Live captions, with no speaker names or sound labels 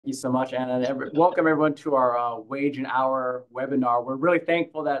you so much, Anna. And welcome everyone to our Wage and Hour webinar. We're really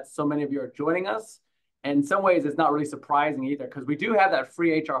thankful that so many of you are joining us. And in some ways, it's not really surprising either because we do have that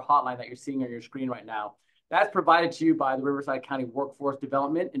free HR hotline that you're seeing on your screen right now. That's provided to you by the Riverside County Workforce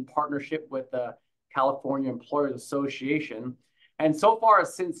Development in partnership with the California Employers Association. And so far,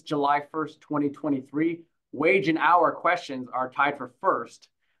 since July 1st, 2023, wage and hour questions are tied for first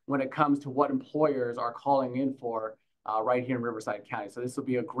when it comes to what employers are calling in for right here in Riverside County. So this will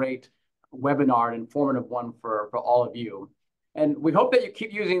be a great webinar, an informative one for all of you. And we hope that you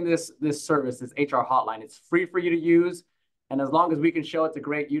keep using this service, this HR hotline. It's free for you to use. And as long as we can show it's a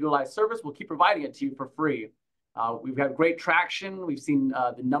great utilized service, we'll keep providing it to you for free. We've had great traction. We've seen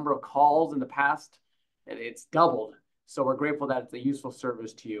the number of calls in the past. It's doubled. So we're grateful that it's a useful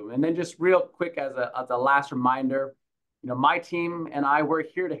service to you. And then just real quick as a last reminder, my team and I, we're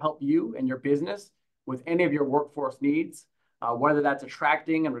here to help you and your business with any of your workforce needs, whether that's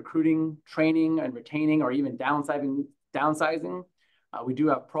attracting and recruiting, training and retaining, or even downsizing. We do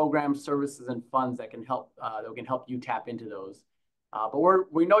have programs, services, and funds that can help you tap into those.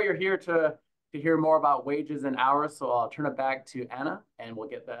 But we know you're here to hear more about wages and hours, so I'll turn it back to Anna, and we'll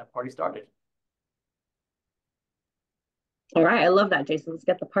get the party started. All right, I love that, Jason. Let's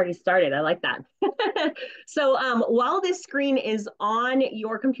get the party started. I like that. So while this screen is on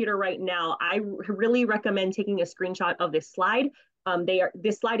your computer right now, I really recommend taking a screenshot of this slide.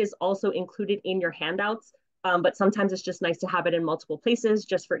 This slide is also included in your handouts, but sometimes it's just nice to have it in multiple places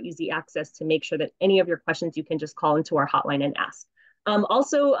just for easy access to make sure that any of your questions you can just call into our hotline and ask.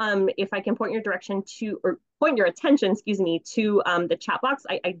 Also, if I can point your direction to, or point your attention, excuse me, to the chat box,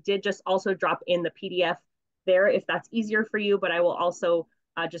 I did just also drop in the PDF there if that's easier for you, but I will also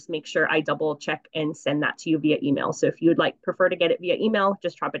just make sure I double check and send that to you via email. So if you would prefer to get it via email,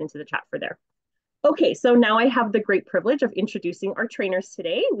 just drop it into the chat for there. Okay, so now I have the great privilege of introducing our trainers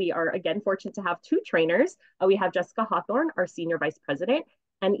today. We are again fortunate to have two trainers. We have Jessica Hawthorne, our Senior Vice President,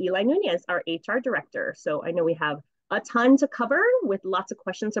 and Eli Nunez, our HR Director. So I know we have a ton to cover with lots of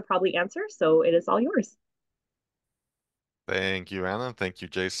questions to probably answer, so it is all yours. Thank you, Anna. Thank you,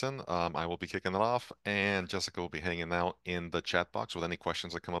 Jason. I will be kicking it off, and Jessica will be hanging out in the chat box with any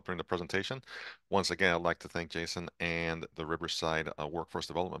questions that come up during the presentation. Once again, I'd like to thank Jason and the Riverside Workforce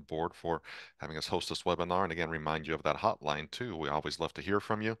Development Board for having us host this webinar, and again, remind you of that hotline too. We always love to hear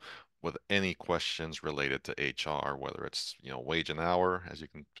from you with any questions related to HR, whether it's wage and hour, as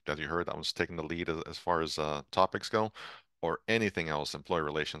you heard, I was taking the lead as far as topics go, or anything else, employee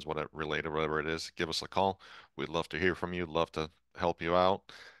relations, whatever it is. Give us a call. We'd love to hear from you, love to help you out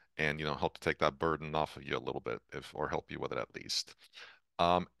and help to take that burden off of you a little bit or help you with it at least.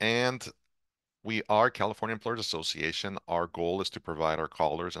 And we are California Employers Association. Our goal is to provide our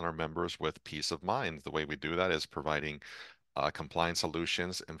callers and our members with peace of mind. The way we do that is providing compliance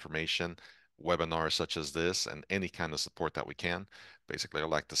solutions, information, webinars such as this, and any kind of support that we can. Basically, I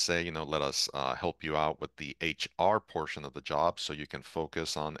like to say, let us help you out with the HR portion of the job so you can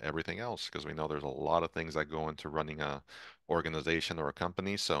focus on everything else, because we know there's a lot of things that go into running a organization or a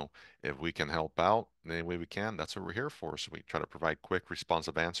company. So if we can help out in any way we can, that's what we're here for. So we try to provide quick,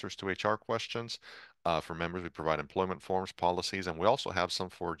 responsive answers to HR questions. For members, we provide employment forms, policies, and we also have some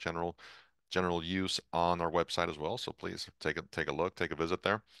for general use on our website as well. So please take a look, take a visit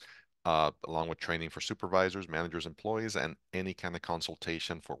there, along with training for supervisors, managers, employees, and any kind of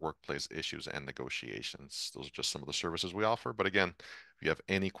consultation for workplace issues and negotiations. Those are just some of the services we offer. But again, if you have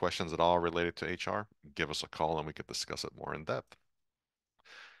any questions at all related to HR, give us a call and we could discuss it more in depth.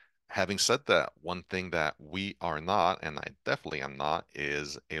 Having said that, one thing that we are not, and I definitely am not,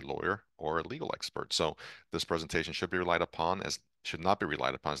 is a lawyer or a legal expert. So this presentation should not be relied upon as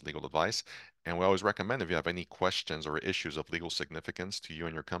legal advice. And we always recommend if you have any questions or issues of legal significance to you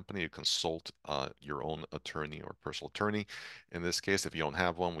and your company, you consult your own attorney or personal attorney. In this case, if you don't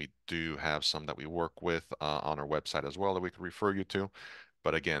have one, we do have some that we work with on our website as well that we can refer you to.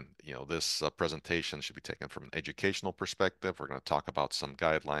 But again, this presentation should be taken from an educational perspective. We're going to talk about some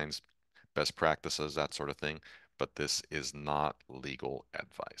guidelines, best practices, that sort of thing. But this is not legal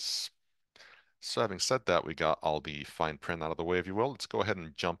advice. So having said that, we got all the fine print out of the way, if you will. Let's go ahead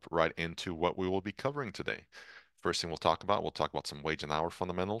and jump right into what we will be covering today. First thing we'll talk about some wage and hour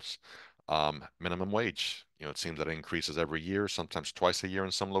fundamentals. Minimum wage. It seems that it increases every year, sometimes twice a year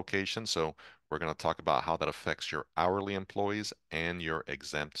in some locations. So we're going to talk about how that affects your hourly employees and your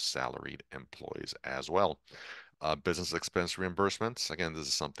exempt salaried employees as well. Business expense reimbursements. Again, this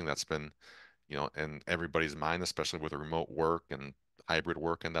is something that's been, in everybody's mind, especially with remote work and hybrid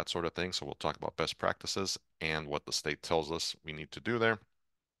work and that sort of thing. So we'll talk about best practices and what the state tells us we need to do there.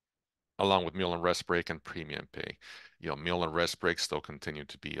 along with meal and rest break and premium pay. Meal and rest breaks still continue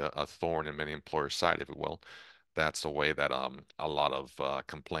to be a thorn in many employers' side, if you will. That's the way that a lot of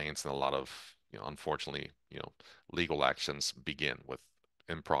complaints and a lot of unfortunately legal actions begin with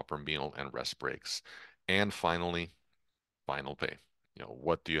improper meal and rest breaks. And finally, final pay.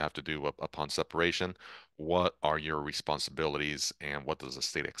 What do you have to do upon separation? What are your responsibilities, and what does the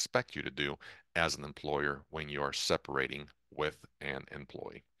state expect you to do as an employer when you are separating with an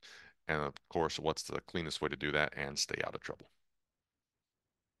employee? And of course, what's the cleanest way to do that and stay out of trouble?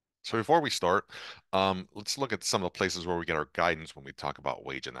 So before we start, let's look at some of the places where we get our guidance when we talk about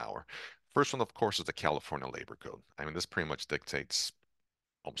wage and hour. First one, of course, is the California Labor Code. I mean, this pretty much dictates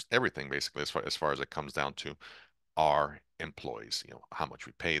almost everything, basically, as far as it comes down to our employees, how much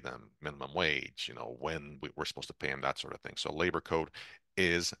we pay them, minimum wage, when we're supposed to pay them, that sort of thing. So labor code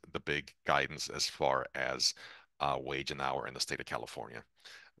is the big guidance as far as wage and hour in the state of California.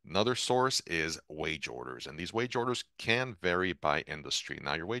 Another source is wage orders, and these wage orders can vary by industry.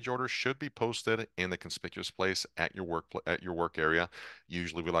 Now, your wage order should be posted in a conspicuous place at your work area.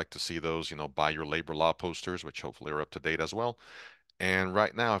 Usually, we like to see those, by your labor law posters, which hopefully are up to date as well. And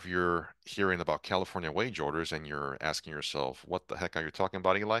right now, if you're hearing about California wage orders and you're asking yourself, what the heck are you talking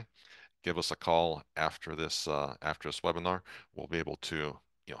about, Eli? Give us a call after this webinar. We'll be able to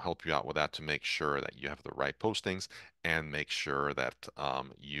help you out with that to make sure that you have the right postings and make sure that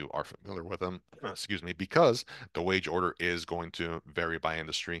you are familiar with them. Excuse me, because the wage order is going to vary by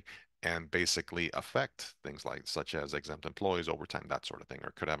industry and basically affect things like such as exempt employees, overtime, that sort of thing,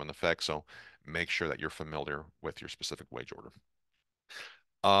 or could have an effect. So make sure that you're familiar with your specific wage order.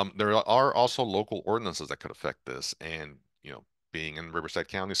 There are also local ordinances that could affect this. And, being in Riverside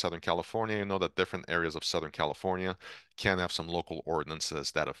County, Southern California, you know that different areas of Southern California can have some local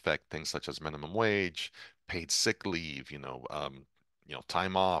ordinances that affect things such as minimum wage, paid sick leave,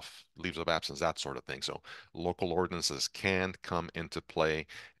 time off, leaves of absence, that sort of thing. So local ordinances can come into play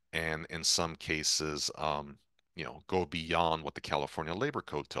and in some cases, go beyond what the California Labor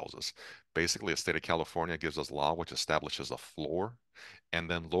Code tells us. Basically, the state of California gives us law which establishes a floor, and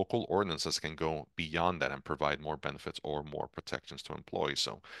then local ordinances can go beyond that and provide more benefits or more protections to employees.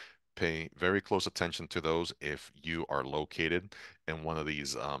 So pay very close attention to those if you are located in one of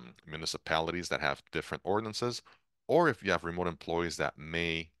these municipalities that have different ordinances, or if you have remote employees that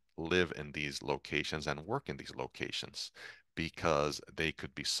may live in these locations and work in these locations, because they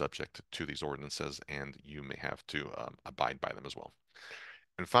could be subject to these ordinances and you may have to abide by them as well.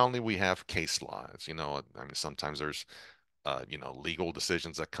 And finally, we have case laws. I mean, sometimes there's legal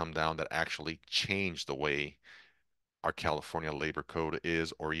decisions that come down that actually change the way our California labor code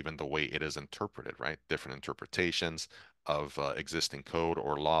is, or even the way it is interpreted, right? Different interpretations of existing code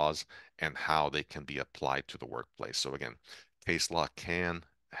or laws and how they can be applied to the workplace. So again, case law can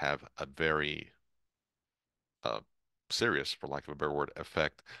have a very uh, serious, for lack of a better word,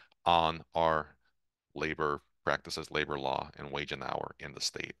 effect on our labor practices, labor law, and wage and hour in the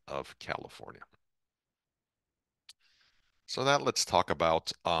state of California. So that let's talk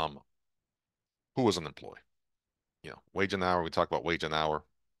about who is an employee. Wage and hour, we talk about wage and hour,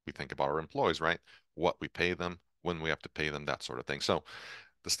 we think about our employees, right? What we pay them, when we have to pay them, that sort of thing. So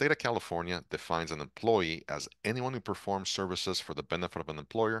the state of California defines an employee as anyone who performs services for the benefit of an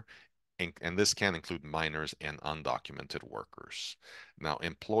employer, and this can include minors and undocumented workers. Now,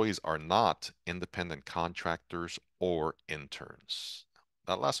 employees are not independent contractors or interns.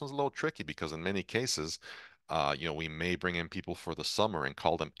 That last one's a little tricky because in many cases, we may bring in people for the summer and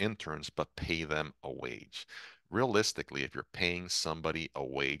call them interns, but pay them a wage. Realistically, if you're paying somebody a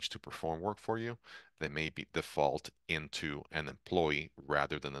wage to perform work for you, they may be default into an employee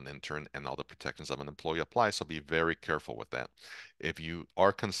rather than an intern, and all the protections of an employee apply. So be very careful with that. If you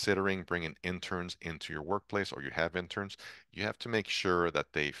are considering bringing interns into your workplace or you have interns, you have to make sure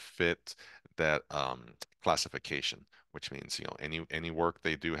that they fit that classification, which means any work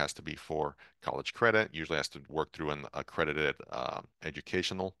they do has to be for college credit, usually has to work through an accredited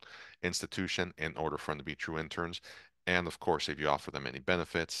educational institution in order for them to be true interns. And of course, if you offer them any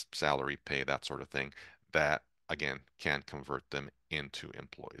benefits, salary, pay, that sort of thing, that again can convert them into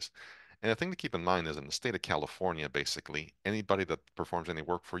employees. And the thing to keep in mind is in the state of California, basically, anybody that performs any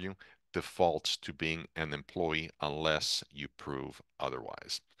work for you defaults to being an employee unless you prove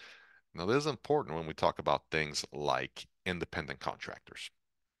otherwise. Now, this is important when we talk about things like independent contractors.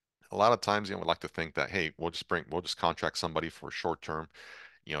 A lot of times, we like to think that, hey, we'll just contract somebody for short term,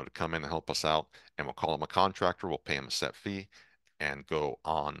 to come in and help us out, and we'll call them a contractor, we'll pay them a set fee, and go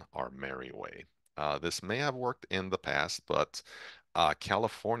on our merry way. This may have worked in the past, but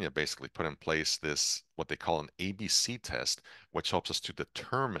California basically put in place this, what they call an ABC test, which helps us to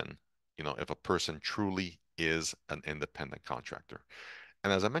determine, if a person truly is an independent contractor.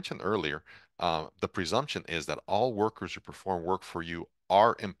 And as I mentioned earlier, the presumption is that all workers who perform work for you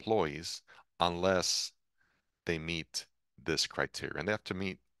are employees unless they meet this criteria. And they have to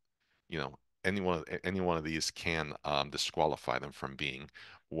meet, you know, any one of these can disqualify them from being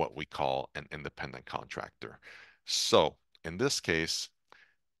what we call an independent contractor. So in this case,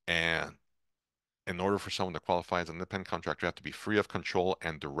 and in order for someone to qualify as an independent contractor, you have to be free of control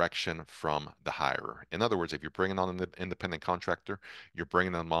and direction from the hirer. In other words, if you're bringing on an independent contractor, you're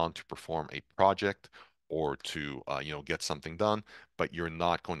bringing them on to perform a project or to get something done, but you're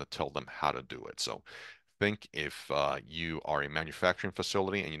not going to tell them how to do it. So think if you are a manufacturing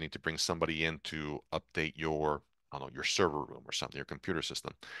facility and you need to bring somebody in to update your, I don't know, your server room or something, your computer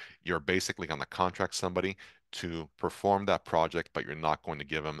system, you're basically going to contract somebody to perform that project, but you're not going to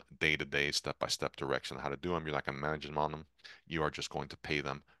give them day-to-day, step-by-step direction on how to do them. You're not going to manage them on them. You are just going to pay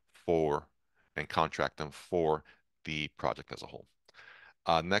them for and contract them for the project as a whole.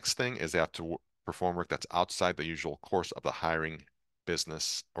 Next thing is they have to perform work that's outside the usual course of the hiring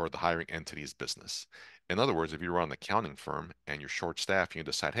business or the hiring entity's business. In other words, if you run an accounting firm and you're short staffed, you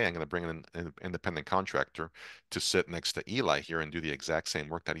decide, hey, I'm going to bring in an independent contractor to sit next to Eli here and do the exact same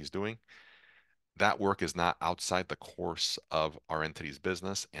work that he's doing. That work is not outside the course of our entity's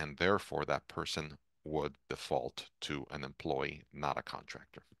business, and therefore that person would default to an employee, not a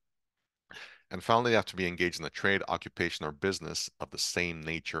contractor. And finally, they have to be engaged in a trade, occupation, or business of the same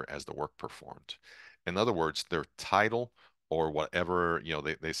nature as the work performed. In other words, their title or whatever,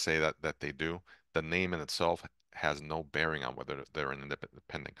 they say that they do, the name in itself has no bearing on whether they're an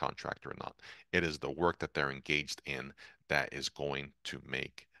independent contractor or not. It is the work that they're engaged in that is going to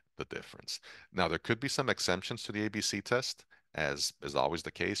make the difference. Now, there could be some exemptions to the ABC test, as is always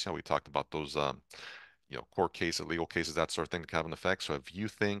the case. We talked about those court cases, legal cases, that sort of thing to have an effect. So if you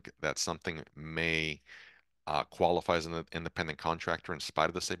think that something may qualify as an independent contractor in spite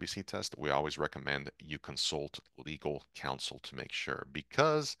of this ABC test, we always recommend you consult legal counsel to make sure.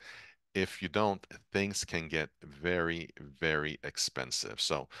 Because if you don't, things can get very, very expensive.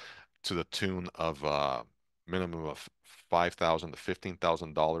 So to the tune of minimum of $5,000 to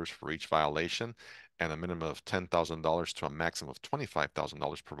 $15,000 for each violation, and a minimum of $10,000 to a maximum of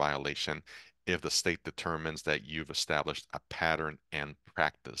 $25,000 per violation if the state determines that you've established a pattern and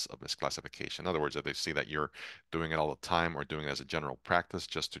practice of misclassification. In other words, if they see that you're doing it all the time or doing it as a general practice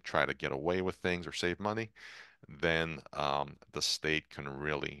just to try to get away with things or save money, then the state can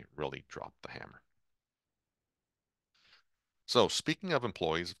really, really drop the hammer. So speaking of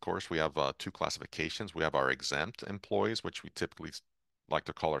employees, of course, we have two classifications. We have our exempt employees, which we typically like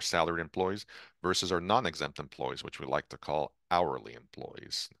to call our salaried employees, versus our non-exempt employees, which we like to call hourly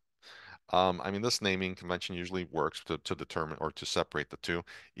employees. I mean, this naming convention usually works to determine or to separate the two,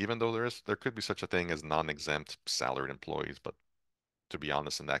 even though there could be such a thing as non-exempt salaried employees. But to be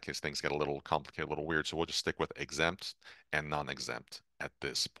honest, in that case, things get a little complicated, a little weird. So we'll just stick with exempt and non-exempt at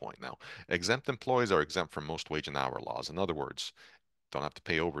this point. Now, exempt employees are exempt from most wage and hour laws. In other words, don't have to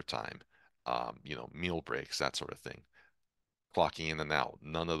pay overtime, meal breaks, that sort of thing. Clocking in and out.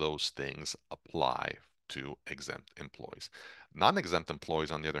 None of those things apply to exempt employees. Non-exempt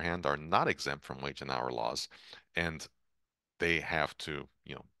employees, on the other hand, are not exempt from wage and hour laws, and they have to,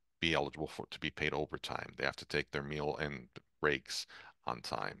 be eligible to be paid overtime. They have to take their meal and breaks on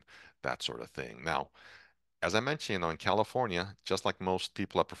time, that sort of thing. Now, as I mentioned, in California, just like most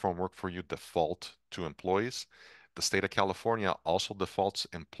people that perform work for you default to employees, the state of California also defaults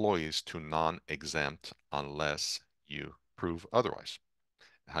employees to non-exempt unless you prove otherwise.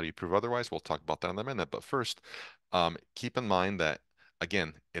 How do you prove otherwise? We'll talk about that in a minute. But first, keep in mind that,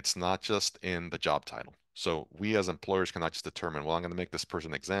 again, it's not just in the job title. So we as employers cannot just determine, well, I'm going to make this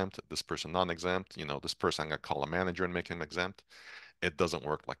person exempt, this person non-exempt, this person I'm going to call a manager and make him exempt. It doesn't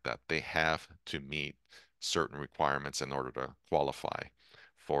work like that. They have to meet certain requirements in order to qualify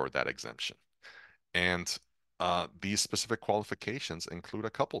for that exemption. And these specific qualifications include a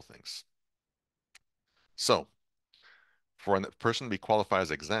couple things. So for a person to be qualified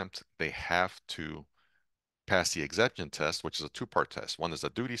as exempt, they have to pass the exemption test, which is a two-part test. One is a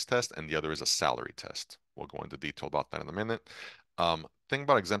duties test, and the other is a salary test. We'll go into detail about that in a minute. Thing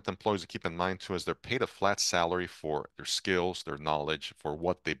about exempt employees to keep in mind too is they're paid a flat salary for their skills, their knowledge, for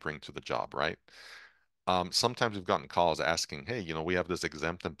what they bring to the job, right? Sometimes we've gotten calls asking, hey, we have this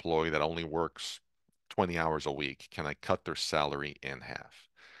exempt employee that only works 20 hours a week. Can I cut their salary in half?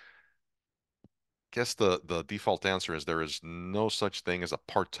 Guess the default answer is there is no such thing as a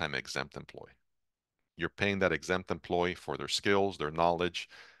part-time exempt employee. You're paying that exempt employee for their skills, their knowledge,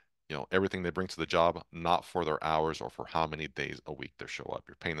 everything they bring to the job, not for their hours or for how many days a week they show up.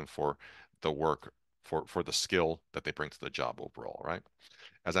 You're paying them for the work, for the skill that they bring to the job overall, right?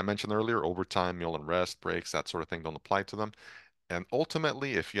 As I mentioned earlier, overtime, meal and rest, breaks, that sort of thing don't apply to them. And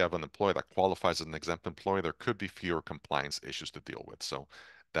ultimately, if you have an employee that qualifies as an exempt employee, there could be fewer compliance issues to deal with. So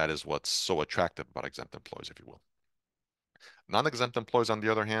that is what's so attractive about exempt employees, if you will. Non-exempt employees, on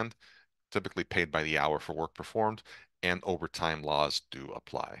the other hand, typically paid by the hour for work performed, and overtime laws do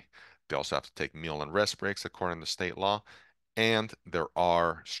apply. They also have to take meal and rest breaks according to state law, and there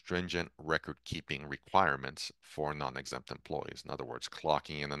are stringent record keeping requirements for non-exempt employees. In other words,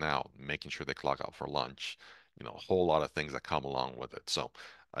 clocking in and out, making sure they clock out for lunch, a whole lot of things that come along with it. So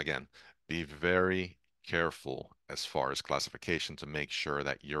again, be very careful as far as classification to make sure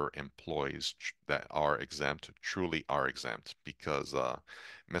that your employees that are exempt truly are exempt, because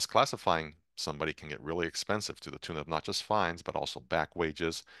misclassifying somebody can get really expensive to the tune of not just fines, but also back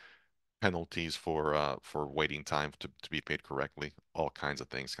wages, penalties for waiting time to be paid correctly. All kinds of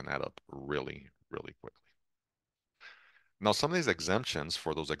things can add up really, really quickly. Now, some of these exemptions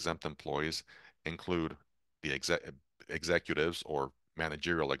for those exempt employees include the executives or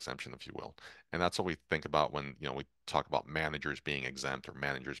managerial exemption, if you will. And that's what we think about when, we talk about managers being exempt or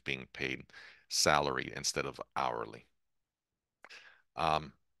managers being paid salary instead of hourly.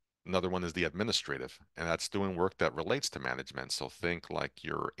 Um, Another one is the administrative, and that's doing work that relates to management. So think like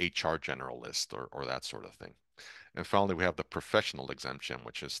your HR generalist or that sort of thing. And finally, we have the professional exemption,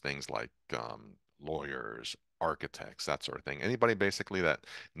 which is things like lawyers, architects, that sort of thing. Anybody basically that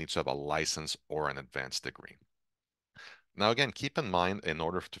needs to have a license or an advanced degree. Now, again, keep in mind, in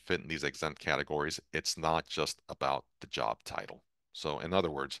order to fit in these exempt categories, it's not just about the job title. So, in other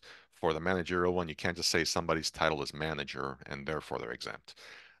words, for the managerial one, you can't just say somebody's title is manager and therefore they're exempt.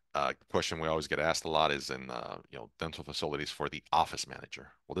 Question we always get asked a lot is in dental facilities for the office manager.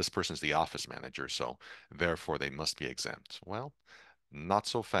 Well, this person's the office manager, so therefore they must be exempt. Well, not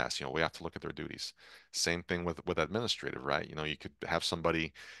so fast. We have to look at their duties. Same thing with administrative, right? You could have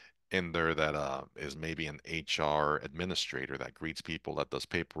somebody in there that is maybe an HR administrator that greets people, that does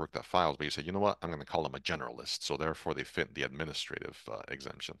paperwork, that files, but you say, you know what, I'm going to call them a generalist, so therefore they fit the administrative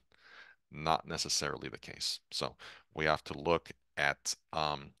exemption. Not necessarily the case. So we have to look at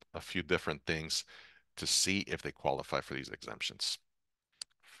a few different things to see if they qualify for these exemptions.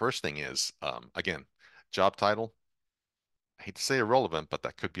 First thing is, again, job title. I hate to say irrelevant, but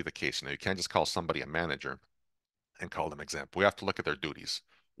that could be the case. You can't just call somebody a manager and call them exempt. We have to look at their duties.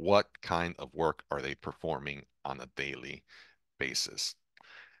 What kind of work are they performing on a daily basis?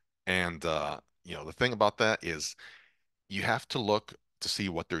 And the thing about that is you have to look to see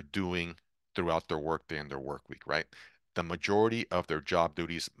what they're doing throughout their workday and their work week, right? The majority of their job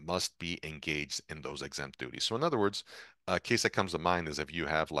duties must be engaged in those exempt duties. So in other words, a case that comes to mind is if you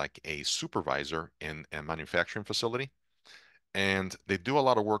have like a supervisor in a manufacturing facility and they do a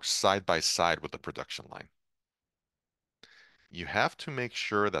lot of work side by side with the production line. You have to make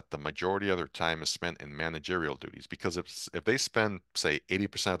sure that the majority of their time is spent in managerial duties, because if they spend, say,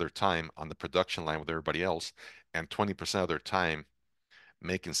 80% of their time on the production line with everybody else and 20% of their time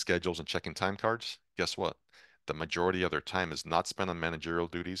making schedules and checking time cards, guess what? The majority of their time is not spent on managerial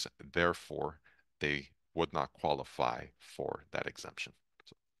duties. Therefore, they would not qualify for that exemption.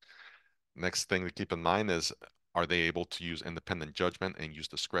 So, next thing to keep in mind is, are they able to use independent judgment and use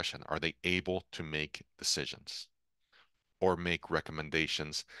discretion? Are they able to make decisions or make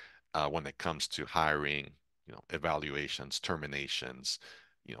recommendations when it comes to hiring, evaluations, terminations,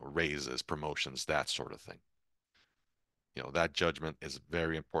 raises, promotions, that sort of thing? That judgment is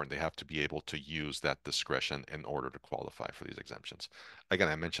very important. They have to be able to use that discretion in order to qualify for these exemptions. Again,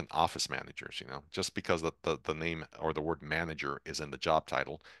 I mentioned office managers, just because the name or the word manager is in the job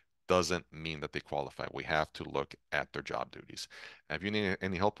title doesn't mean that they qualify. We have to look at their job duties. And if you need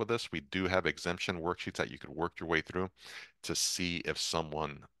any help with this, we do have exemption worksheets that you could work your way through to see if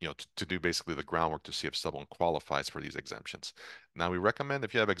someone, to do basically the groundwork to see if someone qualifies for these exemptions. Now, we recommend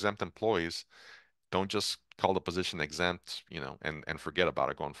if you have exempt employees, don't just call the position exempt, and forget about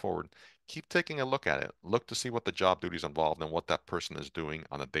it going forward. Keep taking a look at it. Look to see what the job duties involved and what that person is doing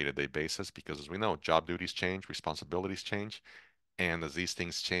on a day-to-day basis, because as we know, job duties change, responsibilities change, and as these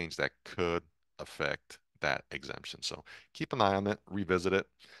things change, that could affect that exemption. So keep an eye on it, revisit it,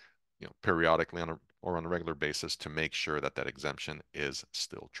 periodically or on a regular basis to make sure that that exemption is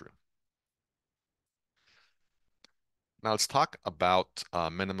still true. Now let's talk about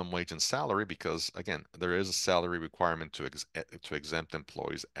minimum wage and salary, because again, there is a salary requirement to exempt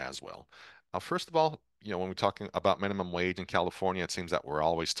employees as well. Now, first of all, when we're talking about minimum wage in California, it seems that we're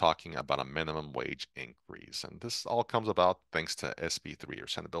always talking about a minimum wage increase. And this all comes about thanks to SB 3 or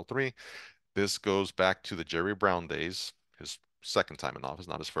Senate Bill 3. This goes back to the Jerry Brown days, his second time in office,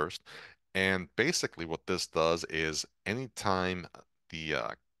 not his first. And basically, what this does is anytime the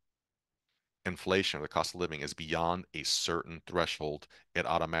inflation or the cost of living is beyond a certain threshold, it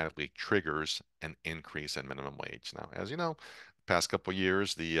automatically triggers an increase in minimum wage. Now, as you know, past couple of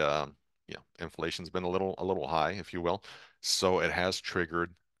years, the inflation's been a little high, if you will, so it has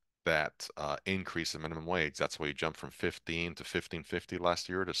triggered that increase in minimum wage. That's why you jumped from 15 to 15.50 last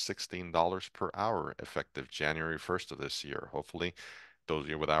year to $16 per hour effective January 1st of this year. Hopefully, those of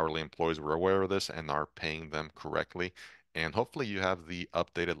you with hourly employees were aware of this and are paying them correctly. And hopefully you have the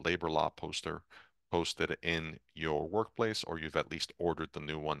updated labor law poster posted in your workplace, or you've at least ordered the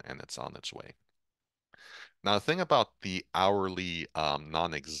new one and it's on its way. Now, the thing about the hourly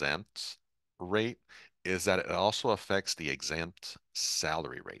non-exempt rate is that it also affects the exempt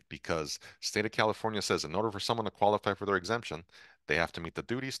salary rate, because state of California says in order for someone to qualify for their exemption, they have to meet the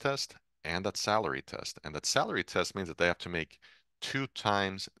duties test and that salary test. And that salary test means that they have to make 2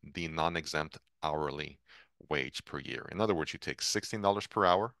 times the non-exempt hourly wage per year. In other words, you take $16 per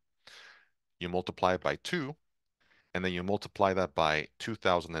hour, you multiply it by 2, and then you multiply that by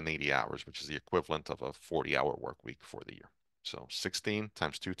 2,080 hours, which is the equivalent of a 40-hour work week for the year. So 16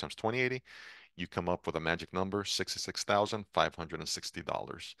 times 2 times 2080, you come up with a magic number,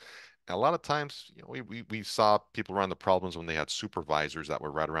 $66,560. And a lot of times, we saw people run the problems when they had supervisors that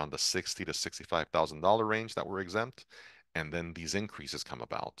were right around the $60,000 to $65,000 range that were exempt, and then these increases come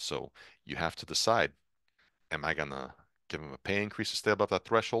about. So you have to decide, am I gonna give them a pay increase to stay above that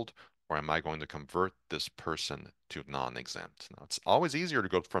threshold, or am I going to convert this person to non-exempt? Now, it's always easier to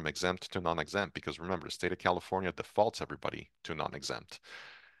go from exempt to non-exempt because remember, the state of California defaults everybody to non-exempt.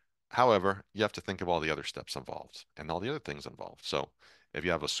 However, you have to think of all the other steps involved and all the other things involved. So if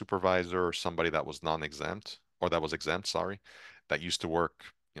you have a supervisor or somebody that was non-exempt or that was exempt, sorry, that used to work,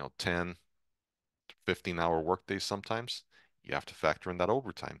 10, 15-hour workdays sometimes, you have to factor in that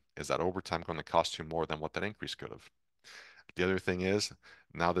overtime. Is that overtime going to cost you more than what that increase could have? The other thing is,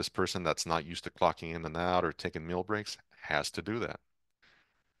 now this person that's not used to clocking in and out or taking meal breaks has to do that.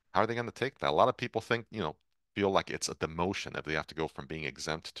 How are they going to take that? A lot of people think, feel like it's a demotion if they have to go from being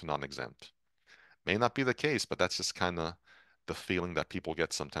exempt to non-exempt. May not be the case, but that's just kind of the feeling that people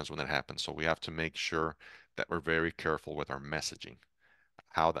get sometimes when it happens. So we have to make sure that we're very careful with our messaging,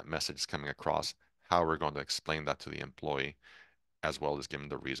 how that message is coming across, how we're going to explain that to the employee, as well as giving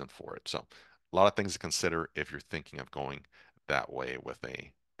the reason for it. So a lot of things to consider if you're thinking of going that way with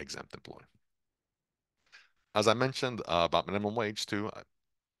a exempt employee. As I mentioned about minimum wage too,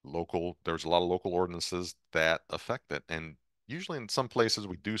 there's a lot of local ordinances that affect it. And usually in some places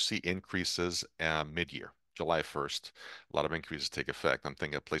we do see increases mid-year, July 1st. A lot of increases take effect. I'm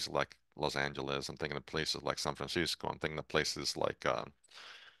thinking of places like Los Angeles. I'm thinking of places like San Francisco. I'm thinking of places like,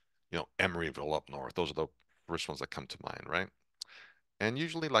 Emeryville up north. Those are the first ones that come to mind, right? And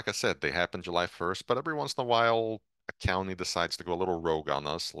usually, like I said, they happen July 1st, but every once in a while, a county decides to go a little rogue on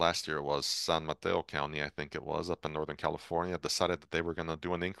us. Last year it was San Mateo County, I think it was, up in Northern California, decided that they were going to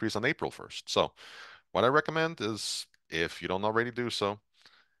do an increase on April 1st. So, what I recommend is if you don't already do so,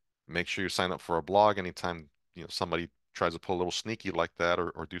 make sure you sign up for a blog anytime, somebody tries to pull a little sneaky like that,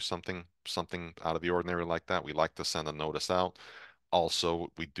 or do something out of the ordinary like that. We like to send a notice out. Also,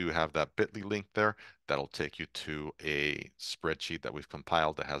 we do have that bit.ly link there that'll take you to a spreadsheet that we've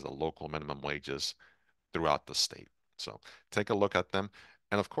compiled that has the local minimum wages throughout the state. So take a look at them.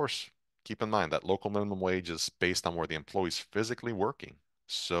 And of course, keep in mind that local minimum wage is based on where the employee's physically working.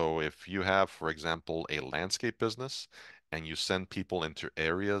 So if you have, for example, a landscape business and you send people into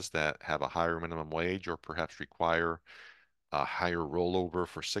areas that have a higher minimum wage or perhaps require a higher rollover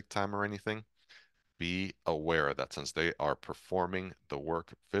for sick time or anything, be aware that since they are performing the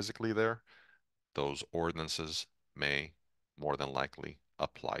work physically there, those ordinances may more than likely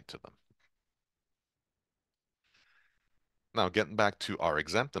apply to them. Now, getting back to our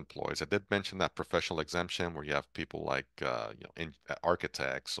exempt employees, I did mention that professional exemption where you have people like,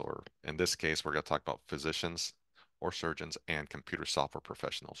 architects, or in this case, we're going to talk about physicians or surgeons and computer software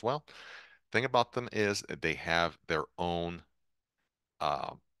professionals. Well, thing about them is they have their own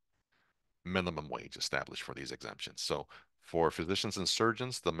uh, minimum wage established for these exemptions. So for physicians and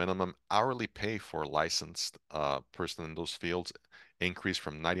surgeons, the minimum hourly pay for a licensed person in those fields increased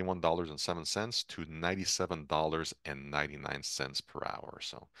from $91.07 to $97.99 per hour.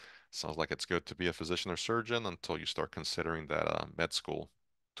 So sounds like it's good to be a physician or surgeon until you start considering that med school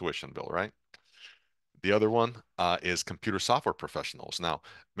tuition bill, right? The other one is computer software professionals. Now,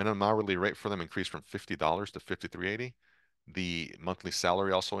 minimum hourly rate for them increased from $50 to 53.80. The monthly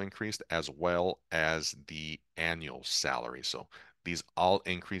salary also increased, as well as the annual salary. So these all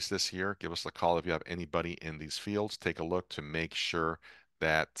increased this year. Give us a call if you have anybody in these fields. Take a look to make sure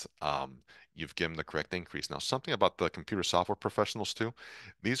that you've given the correct increase. Now, something about the computer software professionals too.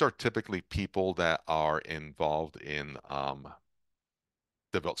 These are typically people that are involved in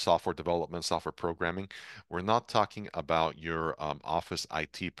software development, software programming. We're not talking about your office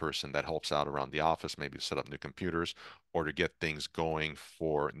IT person that helps out around the office, maybe to set up new computers or to get things going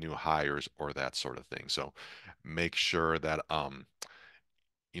for new hires or that sort of thing. So make sure that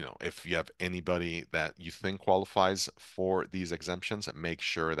if you have anybody that you think qualifies for these exemptions, make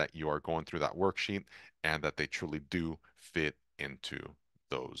sure that you are going through that worksheet and that they truly do fit into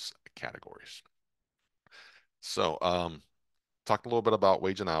those categories. So, talked a little bit about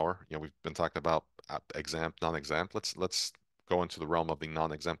wage and hour. We've been talking about exempt, non-exempt. Let's go into the realm of the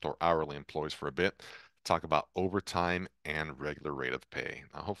non-exempt or hourly employees for a bit. Talk about overtime and regular rate of pay.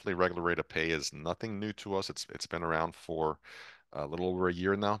 Now, hopefully, regular rate of pay is nothing new to us. It's been around for a little over a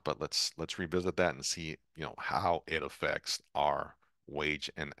year now, but let's revisit that and see how it affects our wage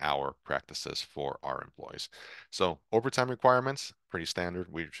and hour practices for our employees. So overtime requirements, pretty standard.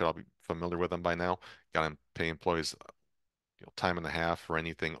 We should all be familiar with them by now. Got to pay employees time and a half for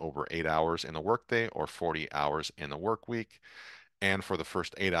anything over 8 hours in a workday or 40 hours in a work week, and for the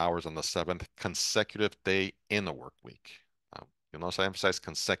first 8 hours on the seventh consecutive day in a work week. You'll notice I emphasize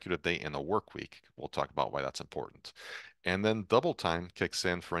consecutive day in a work week. We'll talk about why that's important. And then double time kicks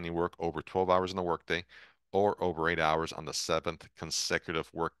in for any work over 12 hours in a workday or over 8 hours on the seventh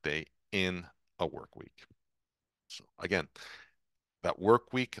consecutive workday in a work week. So again, that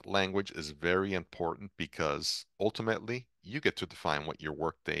work week language is very important because ultimately you get to define what your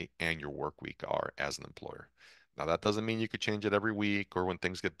work day and your work week are as an employer. Now, that doesn't mean you could change it every week or when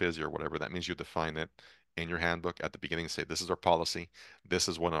things get busy or whatever. That means you define it in your handbook at the beginning and say, this is our policy. This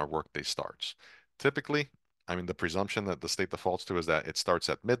is when our work day starts. Typically, I mean, the presumption that the state defaults to is that it starts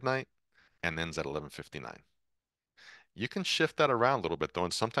at midnight and ends at 11:59. You can shift that around a little bit though,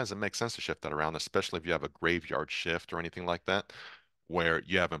 and sometimes it makes sense to shift that around, especially if you have a graveyard shift or anything like that, where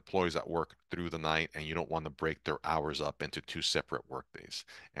you have employees that work through the night and you don't want to break their hours up into two separate work days.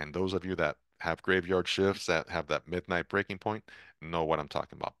 And those of you that have graveyard shifts that have that midnight breaking point know what I'm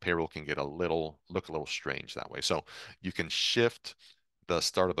talking about. Payroll can look a little strange that way. So you can shift the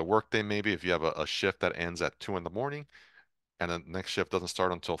start of the workday maybe if you have a shift that ends at 2 in the morning and the next shift doesn't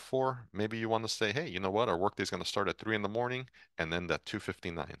start until 4, maybe you want to say, hey, you know what? Our workday is going to start at 3 in the morning and then at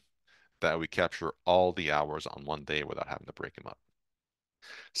 2:59. That we capture all the hours on one day without having to break them up.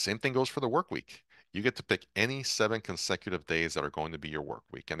 Same thing goes for the work week. You get to pick any 7 consecutive days that are going to be your work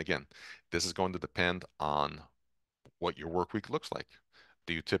week. And again, this is going to depend on what your work week looks like.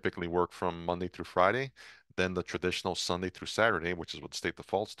 Do you typically work from Monday through Friday? Then the traditional Sunday through Saturday, which is what the state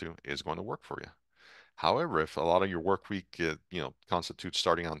defaults to, is going to work for you. However, if a lot of your work week, constitutes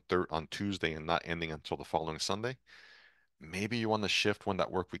starting on Tuesday and not ending until the following Sunday, maybe you want to shift when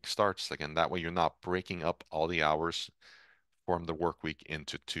that work week starts. Again, that way you're not breaking up all the hours from the work week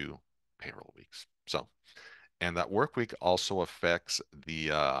into 2 payroll weeks. So, and that work week also affects the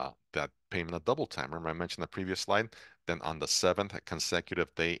that payment of double time. Remember I mentioned the previous slide? Then on the seventh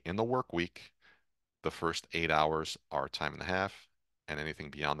consecutive day in the work week, the first 8 hours are time and a half, and anything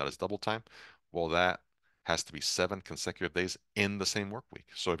beyond that is double time. Well, that has to be 7 consecutive days in the same work week.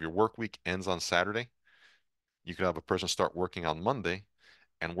 So if your work week ends on Saturday, you could have a person start working on Monday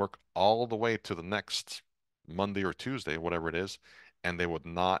and work all the way to the next Monday or Tuesday, whatever it is, and they would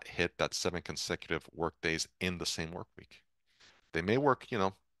not hit that 7 consecutive work days in the same work week. They may work,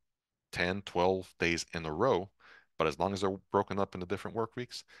 10, 12 days in a row, but as long as they're broken up into different work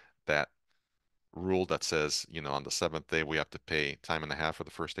weeks, that rule that says, on the seventh day we have to pay time and a half for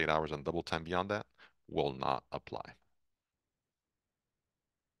the first 8 hours and double time beyond that will not apply.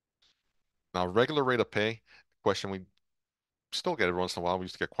 Now, regular rate of pay, question we still get every once in a while, we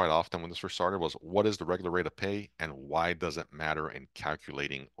used to get quite often when this first started, was what is the regular rate of pay and why does it matter in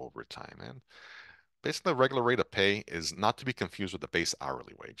calculating overtime? And basically, the regular rate of pay is not to be confused with the base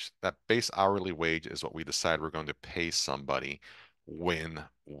hourly wage. That base hourly wage is what we decide we're going to pay somebody when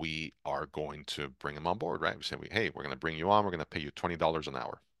we are going to bring them on board, right? We say, hey, we're going to bring you on. We're going to pay you $20 an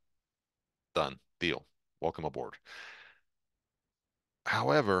hour. Done. Deal. Welcome aboard.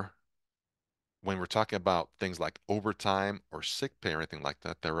 However, when we're talking about things like overtime or sick pay or anything like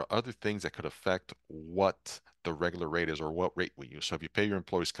that, there are other things that could affect what the regular rate is or what rate we use. So if you pay your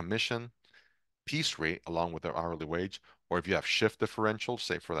employees commission, piece rate along with their hourly wage or if you have shift differential,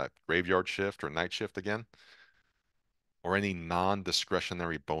 say for that graveyard shift or night shift again, or any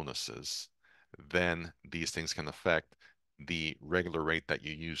non-discretionary bonuses, then these things can affect the regular rate that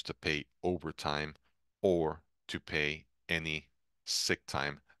you use to pay overtime or to pay any sick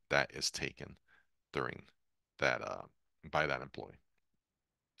time that is taken during that by that employee.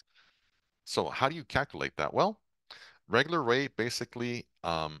 So how do you calculate that? Well, regular rate basically,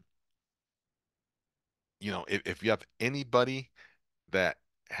 if you have anybody that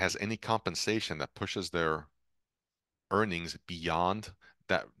has any compensation that pushes their earnings beyond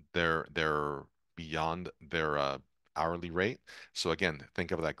that their beyond their hourly rate. So again,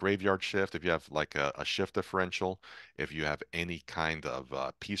 think of that graveyard shift. If you have like a shift differential, if you have any kind of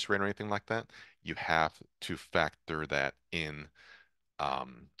piece rate or anything like that, you have to factor that in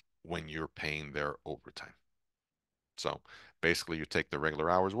um, when you're paying their overtime. So basically, you take the regular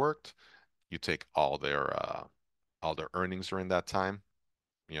hours worked, you take all their earnings during that time,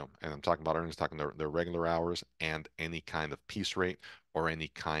 and I'm talking about earnings, talking their regular hours and any kind of piece rate or any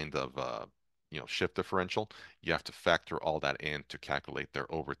kind of shift differential. You have to factor all that in to calculate their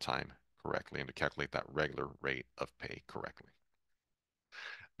overtime correctly and to calculate that regular rate of pay correctly.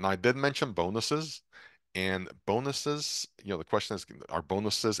 Now, I did mention bonuses, and bonuses, the question is, are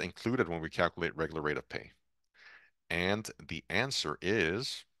bonuses included when we calculate regular rate of pay? And the answer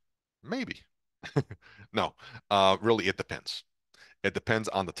is maybe. No, really, it depends. It depends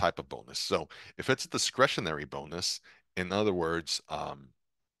on the type of bonus. So if it's a discretionary bonus, in other words,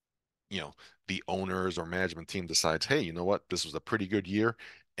 you know, the owners or management team decides, hey, you know what, this was a pretty good year,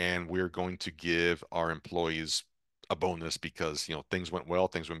 and we're going to give our employees a bonus because, things went well,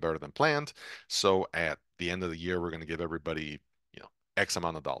 things went better than planned. So at the end of the year, we're going to give everybody, X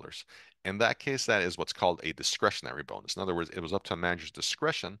amount of dollars. In that case, that is what's called a discretionary bonus. In other words, it was up to a manager's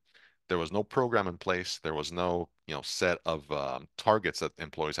discretion. There was no program in place. There was no, set of targets that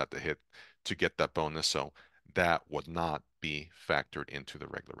employees had to hit to get that bonus. So that would not be factored into the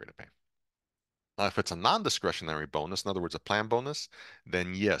regular rate of pay. If it's a non-discretionary bonus, in other words, a plan bonus,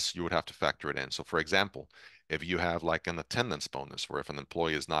 then yes, you would have to factor it in. So for example, if you have like an attendance bonus where if an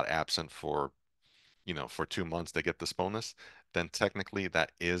employee is not absent for 2 months, they get this bonus, then technically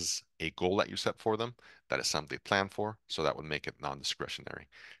that is a goal that you set for them. That is something they plan for. So that would make it non-discretionary.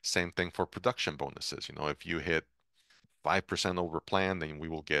 Same thing for production bonuses. If you hit 5% over plan, then we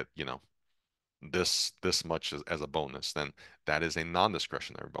will get, this much as a bonus, then that is a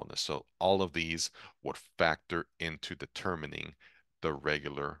non-discretionary bonus. So all of these would factor into determining the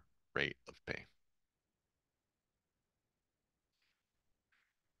regular rate of pay.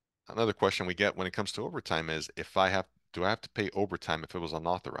 Another question we get when it comes to overtime is do I have to pay overtime if it was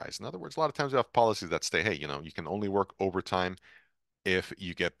unauthorized? In other words, a lot of times we have policies that say, hey, you can only work overtime if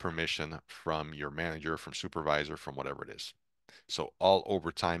you get permission from your manager, from supervisor, from whatever it is. So all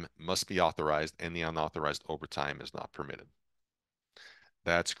overtime must be authorized. Any unauthorized overtime is not permitted.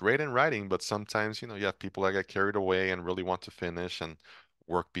 That's great in writing, but sometimes, you have people that get carried away and really want to finish and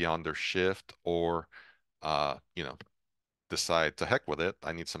work beyond their shift or, uh, you know, decide to heck with it.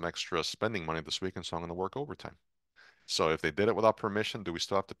 I need some extra spending money this weekend, so I'm going to work overtime. So if they did it without permission, do we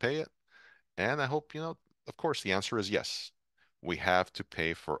still have to pay it? And I hope, of course, the answer is yes. We have to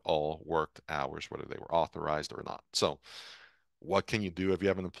pay for all worked hours, whether they were authorized or not. So what can you do if you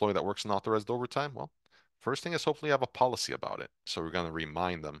have an employee that works unauthorized overtime? Well, first thing is hopefully you have a policy about it. So we're going to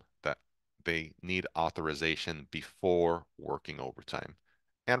remind them that they need authorization before working overtime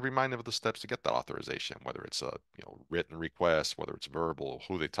and remind them of the steps to get that authorization, whether it's a written request, whether it's verbal,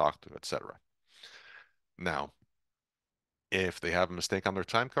 who they talk to, etc. Now, if they have a mistake on their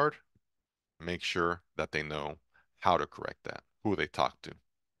time card, make sure that they know how to correct that, who they talk to,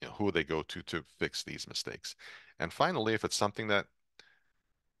 who they go to fix these mistakes. And finally, if it's something that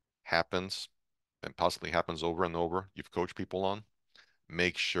happens and possibly happens over and over, you've coached people on,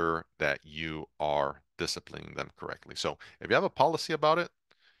 make sure that you are disciplining them correctly. So if you have a policy about it,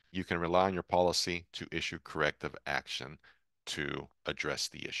 you can rely on your policy to issue corrective action to address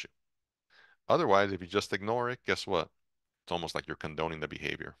the issue. Otherwise, if you just ignore it, guess what? It's almost like you're condoning the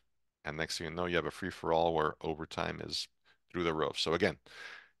behavior. And next thing you know, you have a free-for-all where overtime is through the roof. So again,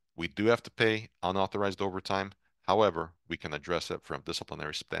 we do have to pay unauthorized overtime. However, we can address it from a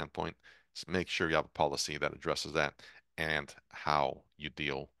disciplinary standpoint. So make sure you have a policy that addresses that and how you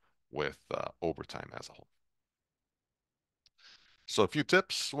deal with overtime as a whole. So a few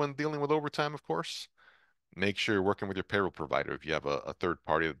tips when dealing with overtime, of course. Make sure you're working with your payroll provider if you have a third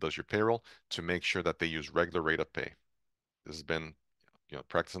party that does your payroll to make sure that they use regular rate of pay. This has been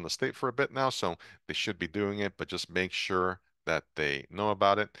practice in the state for a bit now, so they should be doing it, but just make sure that they know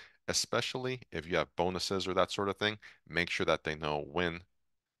about it especially if you have bonuses or that sort of thing. Make sure that they know when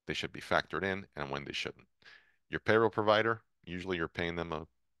they should be factored in and when they shouldn't. Your payroll provider, usually you're paying them a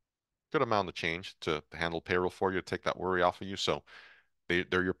good amount of change to handle payroll for you, to take that worry off of you. So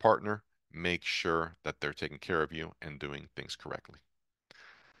they're your partner. Make sure that they're taking care of you and doing things correctly.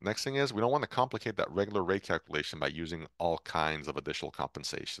 Next thing is we don't want to complicate that regular rate calculation by using all kinds of additional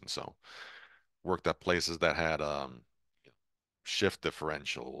compensation. So worked at places that had shift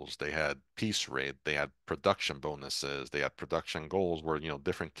differentials, they had piece rate, they had production bonuses, they had production goals where,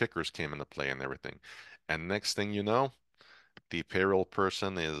 different kickers came into play and everything. And next thing you know, the payroll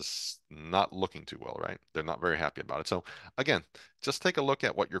person is not looking too well, right? They're not very happy about it. So again, just take a look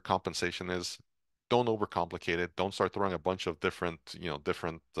at what your compensation is. Don't overcomplicate it. Don't start throwing a bunch of different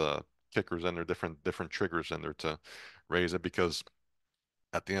kickers in there, different triggers in there to raise it, because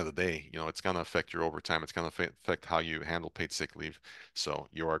at the end of the day, it's going to affect your overtime. It's going to affect how you handle paid sick leave. So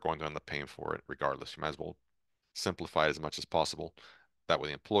you are going to end up paying for it regardless. You might as well simplify it as much as possible. That way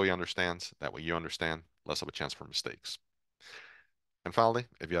the employee understands. That way you understand. Less of a chance for mistakes. And finally,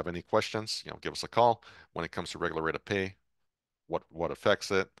 if you have any questions, give us a call. When it comes to regular rate of pay, what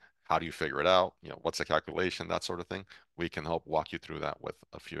affects it, how do you figure it out, what's the calculation, that sort of thing. We can help walk you through that with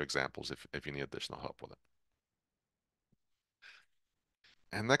a few examples if you need additional help with it.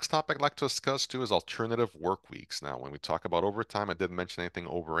 And next topic I'd like to discuss too is alternative work weeks. Now, when we talk about overtime, I didn't mention anything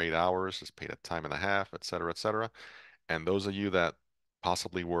over 8 hours is paid at time and a half, et cetera, et cetera. And those of you that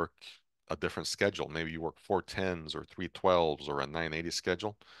possibly work a different schedule, maybe you work 4 10s or 3 12s or a 980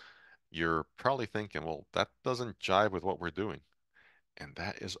 schedule, you're probably thinking, well, that doesn't jive with what we're doing. And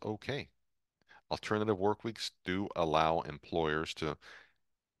that is okay. Alternative work weeks do allow employers to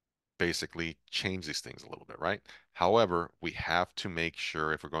basically change these things a little bit, right? However, we have to make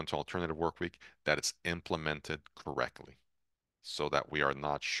sure if we're going to alternative work week that it's implemented correctly so that we are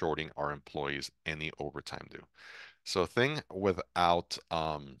not shorting our employees any overtime due. So thing without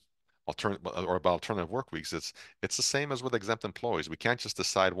about alternative work weeks, it's the same as with exempt employees. We can't just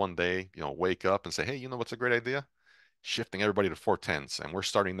decide one day, wake up and say, hey, what's a great idea? Shifting everybody to 4 10s and we're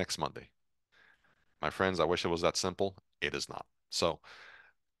starting next Monday. My friends, I wish it was that simple. It is not. So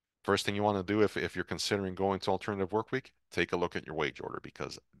first thing you want to do if you're considering going to alternative work week, take a look at your wage order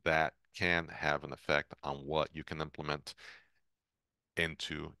because that can have an effect on what you can implement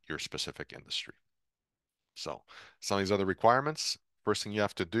into your specific industry. So some of these other requirements, first thing you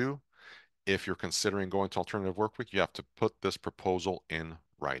have to do if you're considering going to alternative work week, you have to put this proposal in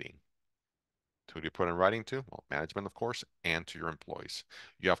writing. Who do you put in writing to? Well, management, of course, and to your employees.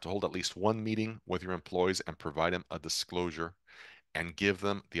 You have to hold at least one meeting with your employees and provide them a disclosure and give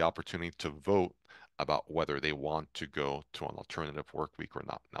them the opportunity to vote about whether they want to go to an alternative work week or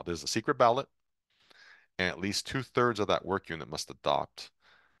not. Now, there's a secret ballot, and at least 2/3 of that work unit must adopt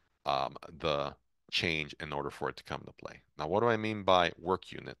the change in order for it to come into play. Now, what do I mean by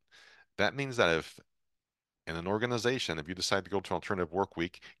work unit? That means that if in an organization, if you decide to go to an alternative work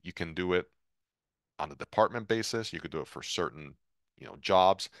week, you can do it on a department basis. You could do it for certain,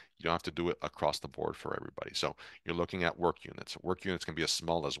 jobs. You don't have to do it across the board for everybody. So you're looking at work units. Work units can be as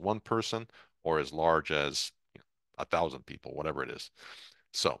small as one person or as large as 1,000 people, whatever it is.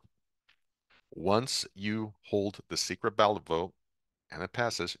 So once you hold the secret ballot vote and it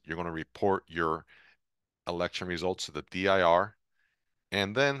passes, you're going to report your election results to the DIR,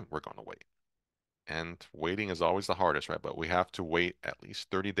 and then we're going to wait. And waiting is always the hardest, right? But we have to wait at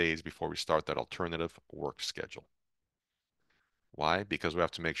least 30 days before we start that alternative work schedule. Why? Because we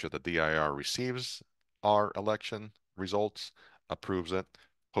have to make sure the DIR receives our election results, approves it,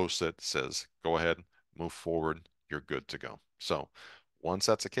 posts it, says, go ahead, move forward, you're good to go. So once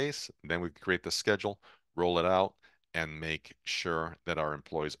that's the case, then we create the schedule, roll it out, and make sure that our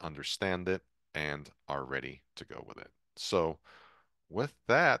employees understand it and are ready to go with it. So with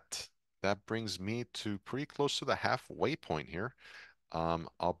that, that brings me to pretty close to the halfway point here.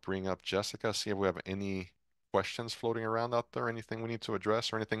 I'll bring up Jessica, see if we have any questions floating around out there, anything we need to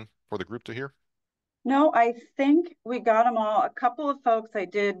address or anything for the group to hear. No, I think we got them all. A couple of folks, I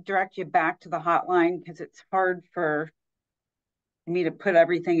did direct you back to the hotline because it's hard for me to put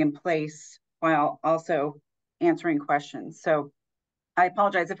everything in place while also answering questions. So I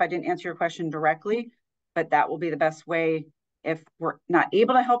apologize if I didn't answer your question directly, but that will be the best way. If we're not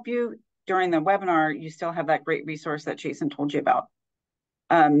able to help you during the webinar, you still have that great resource that Jason told you about.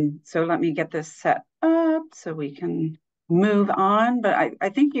 So let me get this set up so we can move on. But I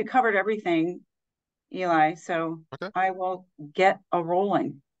think you covered everything, Eli. So Okay. I will get a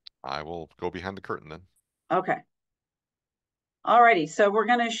rolling. I will go behind the curtain then. Okay. Alrighty, so we're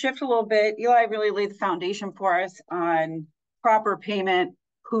going to shift a little bit. Eli really laid the foundation for us on proper payment,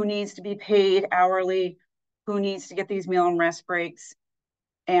 who needs to be paid hourly, who needs to get these meal and rest breaks,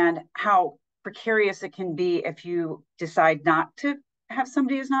 and how precarious it can be if you decide not to have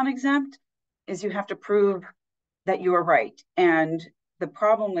somebody who's not exempt, is you have to prove that you are right. And the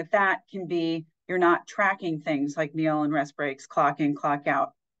problem with that can be you're not tracking things like meal and rest breaks, clock in, clock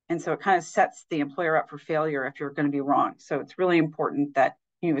out. And so it kind of sets the employer up for failure if you're going to be wrong. So it's really important that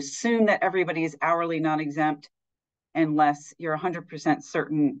you assume that everybody is hourly non-exempt unless you're 100%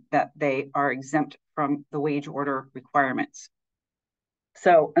 certain that they are exempt from the wage order requirements.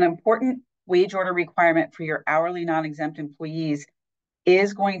 So an important wage order requirement for your hourly non-exempt employees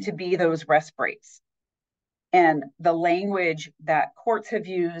is going to be those rest breaks. And the language that courts have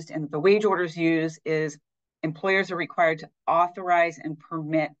used and the wage orders use is employers are required to authorize and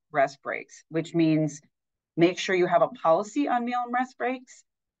permit rest breaks, which means make sure you have a policy on meal and rest breaks.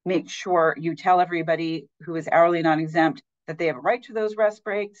 Make sure you tell everybody who is hourly non-exempt that they have a right to those rest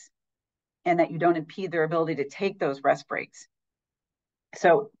breaks and that you don't impede their ability to take those rest breaks.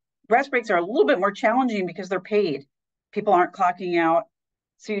 So rest breaks are a little bit more challenging because they're paid. People aren't clocking out.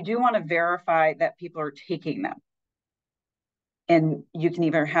 So you do want to verify that people are taking them. And you can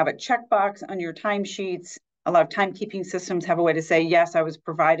either have a checkbox on your timesheets. A lot of timekeeping systems have a way to say, yes, I was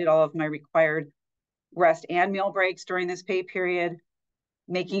provided all of my required rest and meal breaks during this pay period.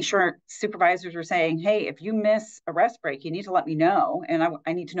 Making sure supervisors are saying, hey, if you miss a rest break, you need to let me know. And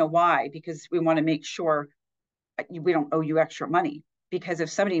I need to know why, because we want to make sure we don't owe you extra money. Because if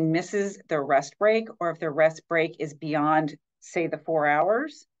somebody misses their rest break, or if their rest break is beyond, say, the 4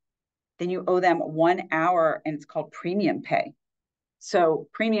 hours, then you owe them 1 hour, and it's called premium pay. So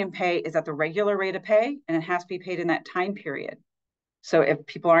premium pay is at the regular rate of pay, and it has to be paid in that time period. So if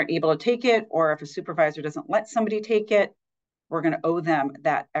people aren't able to take it, or if a supervisor doesn't let somebody take it, we're going to owe them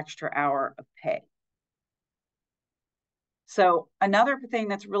that extra hour of pay. So another thing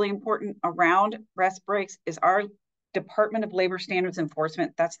that's really important around rest breaks is our Department of Labor Standards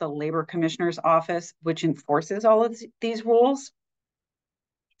Enforcement. That's the Labor Commissioner's Office, which enforces all of these rules.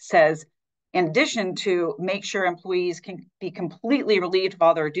 Says, in addition to make sure employees can be completely relieved of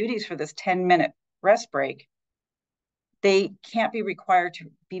all their duties for this 10-minute rest break, they can't be required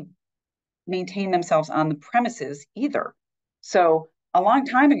to maintain themselves on the premises either. So a long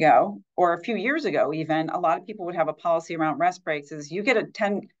time ago, or a few years ago even, a lot of people would have a policy around rest breaks is you get a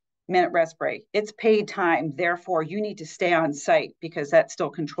 10-minute rest break. It's paid time. Therefore, you need to stay on site because that's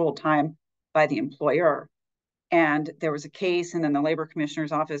still controlled time by the employer. And there was a case, and then the Labor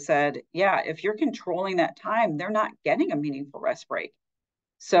Commissioner's Office said, yeah, if you're controlling that time, they're not getting a meaningful rest break.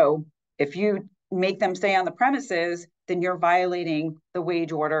 So if you make them stay on the premises, then you're violating the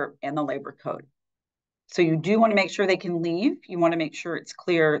wage order and the labor code. So you do want to make sure they can leave. You want to make sure it's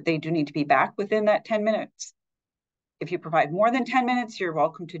clear they do need to be back within that 10 minutes. If you provide more than 10 minutes, you're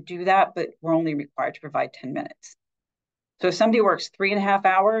welcome to do that, but we're only required to provide 10 minutes. So if somebody works 3.5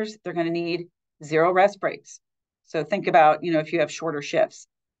 hours, they're going to need 0 rest breaks. So think about, if you have shorter shifts,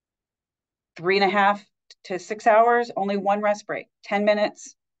 3.5 to 6 hours, only 1 rest break, 10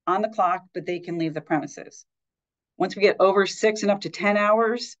 minutes on the clock, but they can leave the premises. Once we get over 6 and up to 10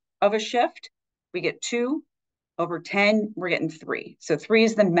 hours of a shift, we get 2. Over 10, we're getting 3. So 3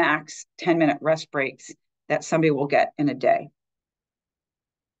 is the max 10-minute rest breaks that somebody will get in a day.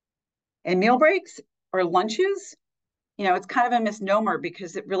 And meal breaks or lunches, it's kind of a misnomer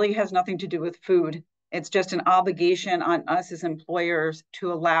because it really has nothing to do with food. It's just an obligation on us as employers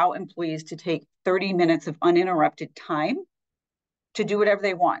to allow employees to take 30 minutes of uninterrupted time to do whatever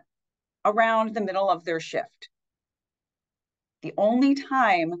they want around the middle of their shift. The only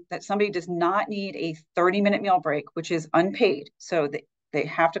time that somebody does not need a 30-minute meal break, which is unpaid, so they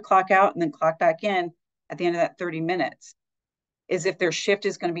have to clock out and then clock back in at the end of that 30 minutes, is if their shift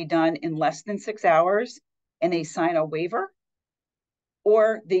is going to be done in less than 6 hours and they sign a waiver,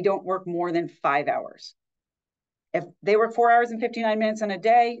 or they don't work more than 5 hours. If they work 4 hours and 59 minutes in a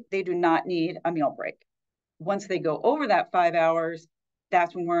day, they do not need a meal break. Once they go over that 5 hours,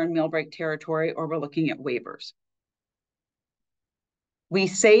 that's when we're in meal break territory or we're looking at waivers. We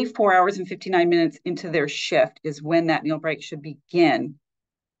say 4 hours and 59 minutes into their shift is when that meal break should begin,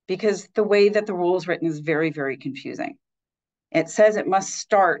 because the way that the rule is written is very, very confusing. It says it must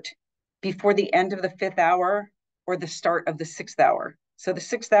start before the end of the 5th hour or the start of the 6th hour. So the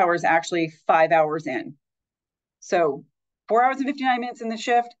 6th hour is actually 5 hours in. So 4 hours and 59 minutes in the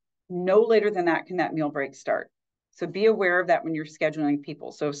shift, no later than that can that meal break start. So be aware of that when you're scheduling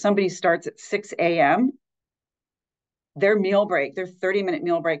people. So if somebody starts at 6 a.m., their meal break, their 30-minute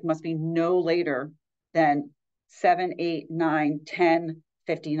meal break must be no later than 7, 8, 9, 10,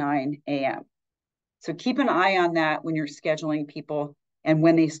 59 a.m. So keep an eye on that when you're scheduling people and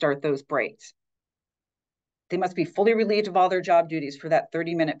when they start those breaks. They must be fully relieved of all their job duties for that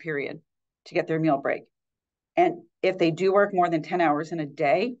 30-minute period to get their meal break. And if they do work more than 10 hours in a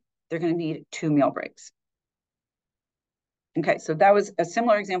day, they're going to need 2 meal breaks. Okay, so that was a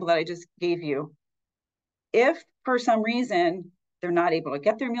similar example that I just gave you. If for some reason they're not able to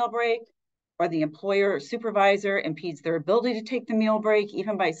get their meal break, or the employer or supervisor impedes their ability to take the meal break,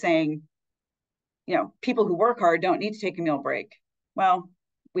 even by saying, you know, people who work hard don't need to take a meal break. Well,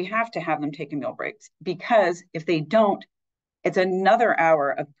 we have to have them take a meal breaks, because if they don't, it's another hour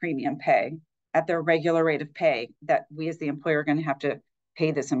of premium pay at their regular rate of pay that we as the employer are going to have to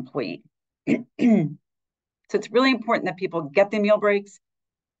pay this employee. So it's really important that people get the meal breaks.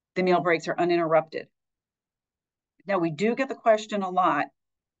 The meal breaks are uninterrupted. Now, we do get the question a lot,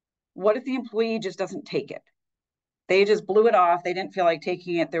 what if the employee just doesn't take it? They just blew it off. They didn't feel like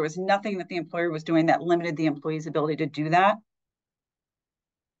taking it. There was nothing that the employer was doing that limited the employee's ability to do that.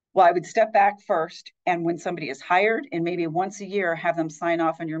 Well, I would step back first, and when somebody is hired, and maybe once a year, have them sign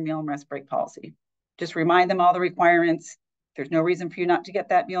off on your meal and rest break policy. Just remind them all the requirements. There's no reason for you not to get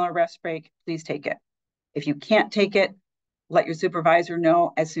that meal or rest break. Please take it. If you can't take it, let your supervisor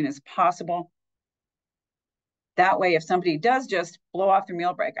know as soon as possible. That way, if somebody does just blow off their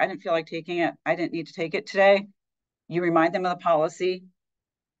meal break, I didn't feel like taking it, I didn't need to take it today, you remind them of the policy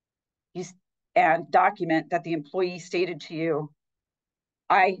and document that the employee stated to you,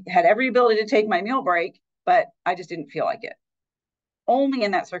 I had every ability to take my meal break, but I just didn't feel like it. Only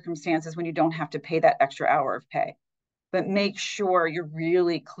in that circumstance is when you don't have to pay that extra hour of pay. But make sure you're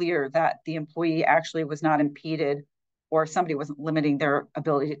really clear that the employee actually was not impeded, or somebody wasn't limiting their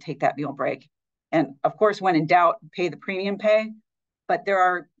ability to take that meal break. And of course, when in doubt, pay the premium pay. But there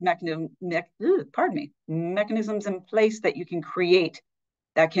are mechanisms in place that you can create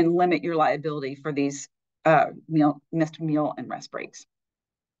that can limit your liability for these missed meal and rest breaks.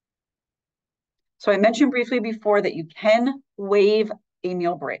 So I mentioned briefly before that you can waive a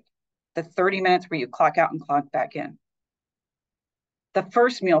meal break, the 30 minutes where you clock out and clock back in. The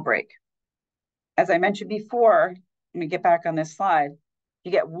first meal break, as I mentioned before, let me get back on this slide.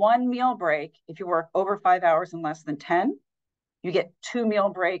 You get 1 meal break if you work over 5 hours and less than 10. You get 2 meal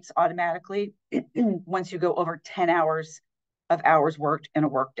breaks automatically once you go over 10 hours of hours worked in a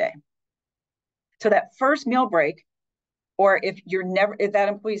workday. So that first meal break, or if that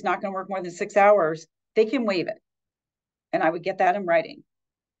employee is not going to work more than 6 hours, they can waive it. And I would get that in writing.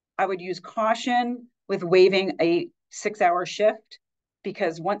 I would use caution with waiving a 6-hour shift,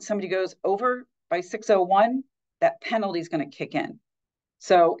 because once somebody goes over by 6:01, that penalty is going to kick in.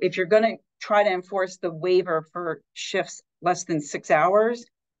 So if you're going to try to enforce the waiver for shifts less than 6 hours,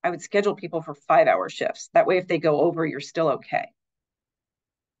 I would schedule people for 5-hour shifts. That way, if they go over, you're still okay.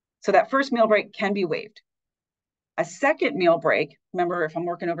 So that first meal break can be waived. A second meal break, remember, if I'm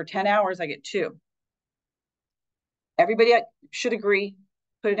working over 10 hours, I get 2. Everybody should agree,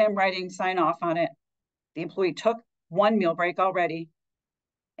 put it in writing, sign off on it. The employee took 1 meal break already,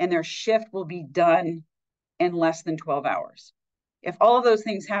 and their shift will be done in less than 12 hours. If all of those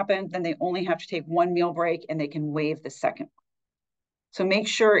things happen, then they only have to take 1 meal break, and they can waive the second. So make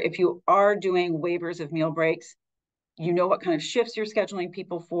sure if you are doing waivers of meal breaks, you know what kind of shifts you're scheduling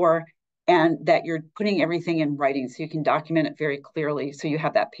people for, and that you're putting everything in writing so you can document it very clearly so you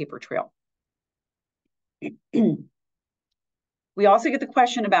have that paper trail. We also get the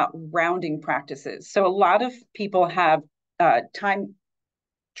question about rounding practices. So a lot of people have time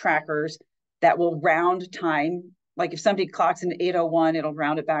trackers that will round time. Like if somebody clocks in 8:01, it'll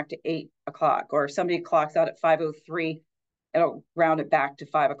round it back to 8 o'clock. Or if somebody clocks out at 5:03, it'll round it back to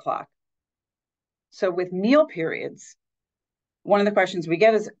 5 o'clock. So with meal periods, one of the questions we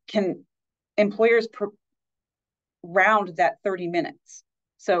get is, can employers round that 30 minutes?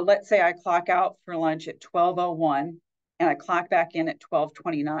 So let's say I clock out for lunch at 12:01 and I clock back in at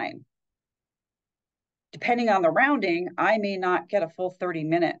 12:29. Depending on the rounding, I may not get a full 30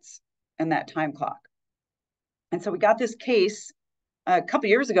 minutes in that time clock. And so we got this case a couple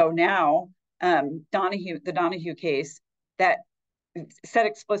years ago now, the Donahue case, that said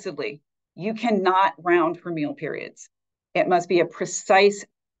explicitly, you cannot round for meal periods. It must be a precise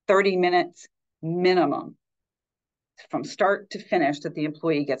 30 minutes minimum from start to finish that the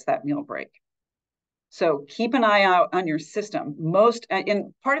employee gets that meal break. So keep an eye out on your system.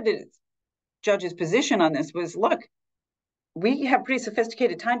 And part of the judge's position on this was, look, we have pretty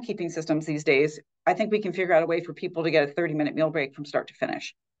sophisticated timekeeping systems these days. I think we can figure out a way for people to get a 30-minute meal break from start to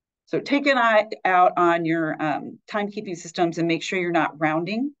finish. So take an eye out on your timekeeping systems and make sure you're not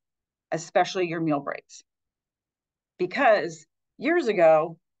rounding, especially your meal breaks. Because years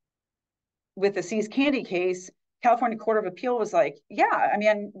ago, with the See's Candy case, California Court of Appeal was like, yeah, I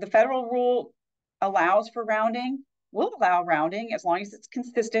mean, the federal rule allows for rounding, will allow rounding as long as it's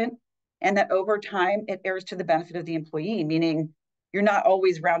consistent, and that over time it errs to the benefit of the employee, meaning you're not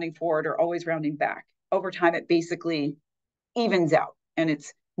always rounding forward or always rounding back. Over time, it basically evens out and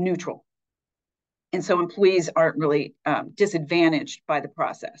it's neutral. And so employees aren't really disadvantaged by the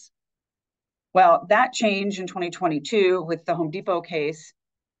process. Well, that changed in 2022 with the Home Depot case.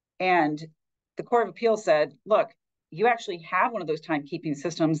 And the Court of Appeal said, look, you actually have one of those timekeeping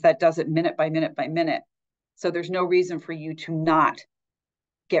systems that does it minute by minute by minute. So there's no reason for you to not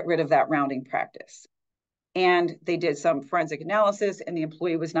get rid of that rounding practice. And they did some forensic analysis, and the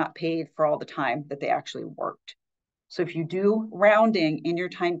employee was not paid for all the time that they actually worked. So if you do rounding in your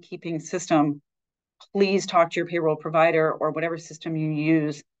timekeeping system, please talk to your payroll provider or whatever system you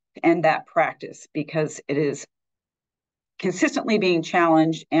use to end that practice, because it is consistently being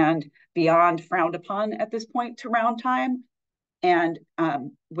challenged and beyond frowned upon at this point to round time. And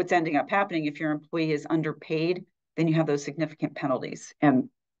what's ending up happening, if your employee is underpaid, then you have those significant penalties, and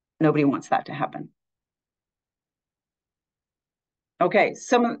nobody wants that to happen. Okay,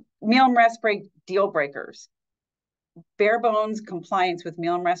 some meal and rest break deal breakers. Bare bones compliance with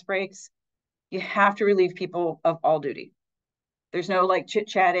meal and rest breaks. You have to relieve people of all duty. There's no like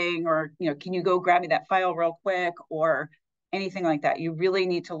chit-chatting or, can you go grab me that file real quick or anything like that. You really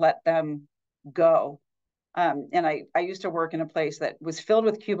need to let them go. And I used to work in a place that was filled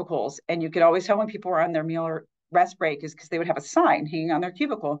with cubicles, and you could always tell when people were on their meal or rest break is because they would have a sign hanging on their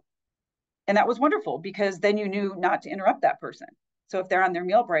cubicle. And that was wonderful, because then you knew not to interrupt that person. So if they're on their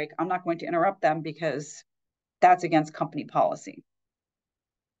meal break, I'm not going to interrupt them because that's against company policy.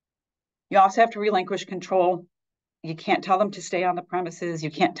 You also have to relinquish control. You can't tell them to stay on the premises. You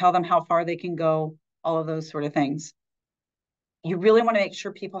can't tell them how far they can go, all of those sort of things. You really want to make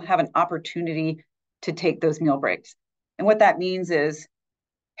sure people have an opportunity to take those meal breaks. And what that means is,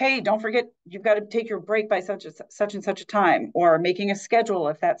 hey, don't forget, you've got to take your break by such and such a time, or making a schedule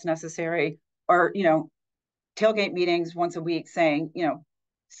if that's necessary, or, tailgate meetings once a week saying,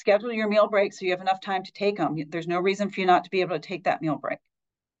 schedule your meal break so you have enough time to take them. There's no reason for you not to be able to take that meal break.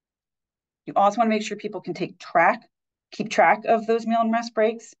 You also want to make sure people can keep track of those meal and rest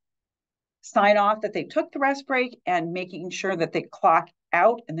breaks, sign off that they took the rest break, and making sure that they clock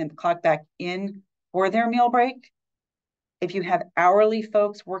out and then clock back in for their meal break. If you have hourly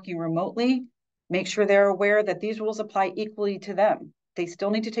folks working remotely, make sure they're aware that these rules apply equally to them. They still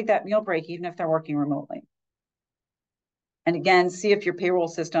need to take that meal break even if they're working remotely. And again, see if your payroll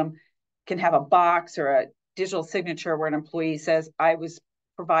system can have a box or a digital signature where an employee says, I was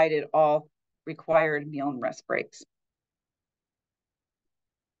provided all required meal and rest breaks.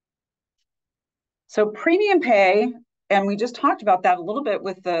 So premium pay, and we just talked about that a little bit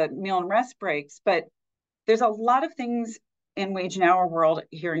with the meal and rest breaks, but there's a lot of things in wage and hour world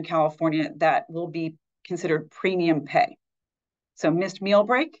here in California that will be considered premium pay. So missed meal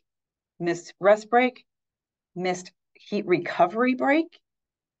break, missed rest break, missed heat recovery break.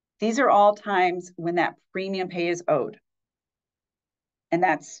 These are all times when that premium pay is owed. And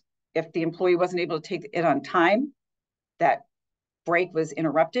that's if the employee wasn't able to take it on time, that break was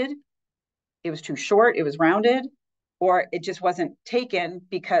interrupted, it was too short, it was rounded, or it just wasn't taken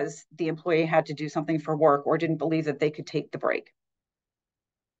because the employee had to do something for work or didn't believe that they could take the break.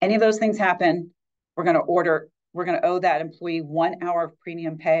 Any of those things happen, we're going to owe that employee 1 hour of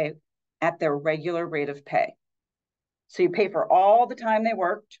premium pay at their regular rate of pay. So you pay for all the time they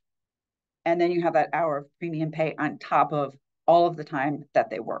worked, and then you have that hour of premium pay on top of all of the time that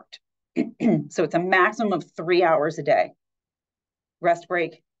they worked. So it's a maximum of 3 hours a day. Rest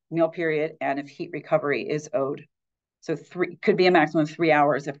break, meal period, and if heat recovery is owed. So could be a maximum of 3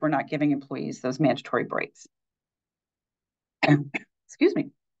 hours if we're not giving employees those mandatory breaks. Excuse me.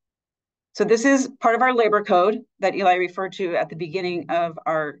 So this is part of our labor code that Eli referred to at the beginning of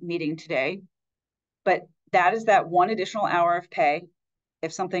our meeting today. But that is that 1 additional hour of pay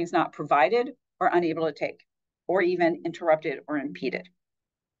if something's not provided or unable to take, or even interrupted or impeded.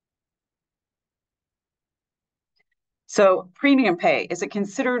 So premium pay, is it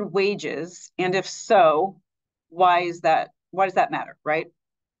considered wages? And if so, why does that matter, right?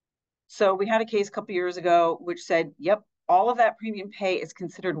 So we had a case a couple years ago which said, yep, all of that premium pay is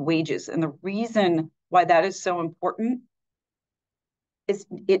considered wages. And the reason why that is so important is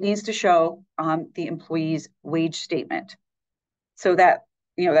it needs to show on the employee's wage statement. So that,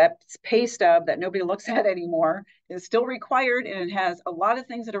 that pay stub that nobody looks at anymore is still required, and it has a lot of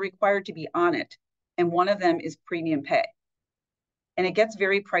things that are required to be on it. And one of them is premium pay. And it gets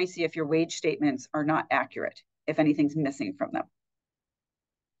very pricey if your wage statements are not accurate, if anything's missing from them.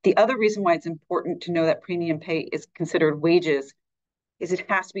 The other reason why it's important to know that premium pay is considered wages is it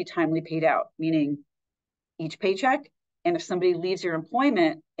has to be timely paid out, meaning each paycheck. And if somebody leaves your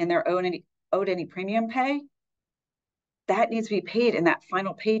employment and they're owed any premium pay, that needs to be paid in that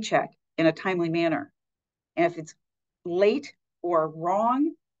final paycheck in a timely manner. And if it's late or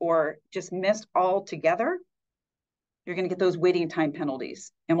wrong or just missed altogether, you're going to get those waiting time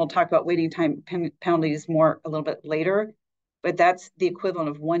penalties. And we'll talk about waiting time penalties more a little bit later, but that's the equivalent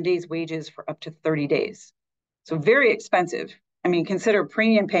of 1 day's wages for up to 30 days. So very expensive. I mean, consider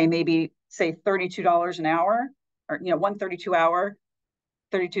premium pay maybe say $32 an hour, or 1 32-hour,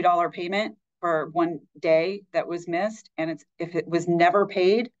 $32 payment for 1 day that was missed. And if it was never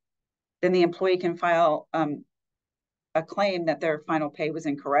paid, then the employee can file a claim that their final pay was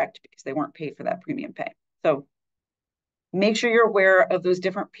incorrect because they weren't paid for that premium pay. So make sure you're aware of those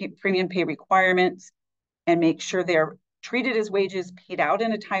different premium pay requirements and make sure they're treated as wages, paid out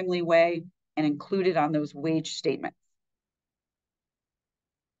in a timely way, and included on those wage statements.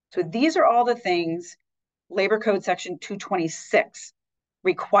 So these are all the things Labor Code Section 226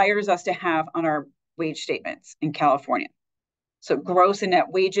 requires us to have on our wage statements in California. So gross and net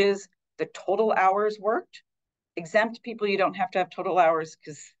wages, the total hours worked. Exempt people, you don't have to have total hours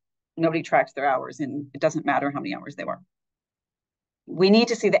because nobody tracks their hours and it doesn't matter how many hours they work. We need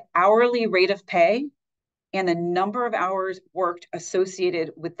to see the hourly rate of pay and the number of hours worked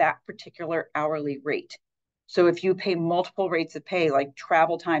associated with that particular hourly rate. So if you pay multiple rates of pay, like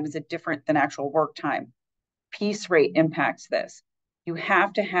travel time is different than actual work time, piece rate impacts this. You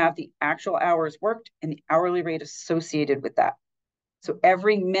have to have the actual hours worked and the hourly rate associated with that. So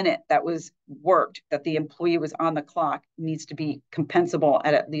every minute that was worked that the employee was on the clock needs to be compensable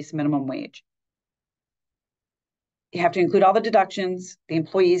at least minimum wage. You have to include all the deductions, the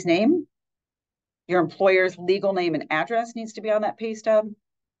employee's name, your employer's legal name and address needs to be on that pay stub,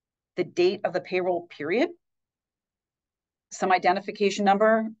 the date of the payroll period, some identification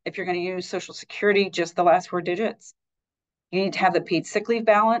number. If you're going to use Social Security, just the last 4 digits. You need to have the paid sick leave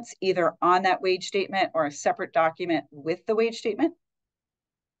balance either on that wage statement or a separate document with the wage statement.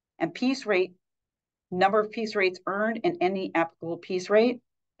 And piece rate, number of piece rates earned and any applicable piece rate,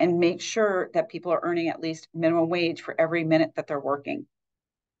 and make sure that people are earning at least minimum wage for every minute that they're working.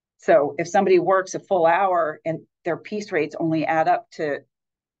 So if somebody works a full hour and their piece rates only add up to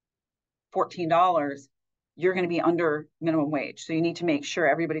 $14, you're going to be under minimum wage. So you need to make sure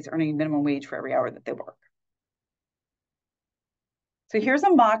everybody's earning minimum wage for every hour that they work. So here's a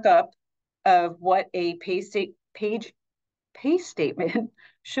mock-up of what a pay statement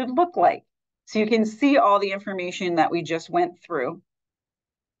should look like. So you can see all the information that we just went through.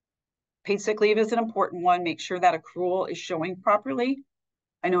 Paid sick leave is an important one. Make sure that accrual is showing properly.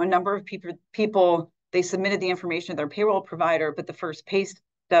 I know a number of people, they submitted the information to their payroll provider, but the first pay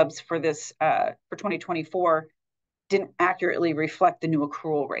stubs for this for 2024 didn't accurately reflect the new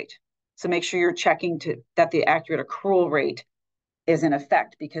accrual rate. So make sure you're checking that the accurate accrual rate is in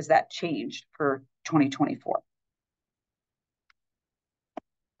effect because that changed for 2024.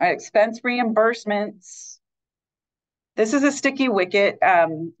 All right, expense reimbursements. This is a sticky wicket.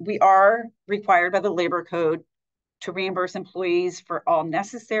 We are required by the Labor Code to reimburse employees for all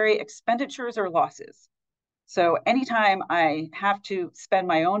necessary expenditures or losses. So anytime I have to spend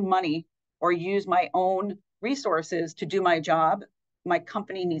my own money or use my own resources to do my job, my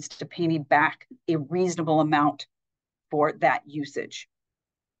company needs to pay me back a reasonable amount for that usage.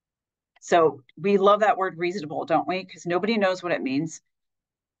 So we love that word reasonable, don't we? Because nobody knows what it means.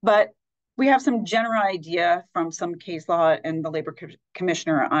 But we have some general idea from some case law and the Labor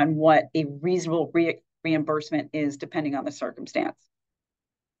Commissioner on what a reasonable reimbursement is depending on the circumstance.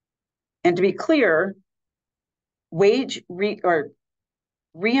 And to be clear, reimbursement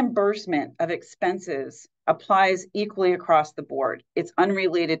of expenses applies equally across the board. It's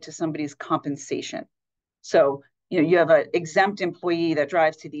unrelated to somebody's compensation. So, you have an exempt employee that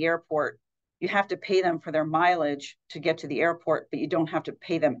drives to the airport. You have to pay them for their mileage to get to the airport, but you don't have to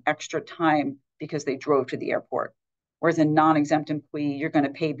pay them extra time because they drove to the airport. Whereas a non-exempt employee, you're going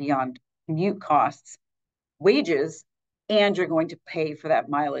to pay beyond commute costs, wages, and you're going to pay for that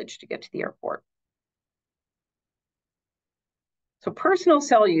mileage to get to the airport. So personal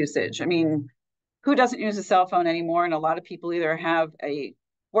cell usage. I mean, who doesn't use a cell phone anymore? And a lot of people either have a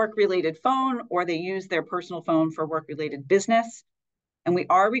work-related phone or they use their personal phone for work-related business. And we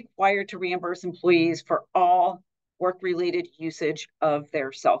are required to reimburse employees for all work-related usage of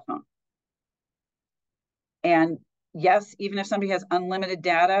their cell phone. And yes, even if somebody has unlimited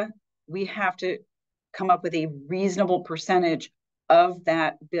data, we have to come up with a reasonable percentage of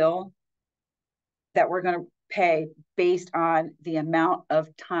that bill that we're going to pay based on the amount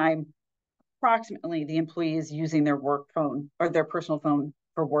of time approximately the employee is using their work phone or their personal phone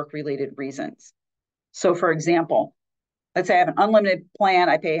for work-related reasons. So for example, let's say I have an unlimited plan.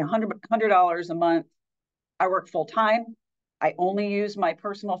 I pay $100 a month. I work full-time. I only use my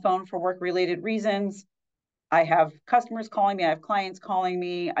personal phone for work-related reasons. I have customers calling me. I have clients calling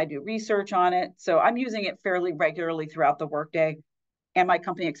me. I do research on it. So I'm using it fairly regularly throughout the workday. And my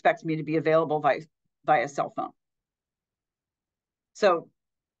company expects me to be available via cell phone. So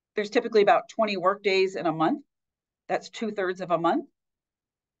there's typically about 20 work days in a month. That's 2/3 of a month.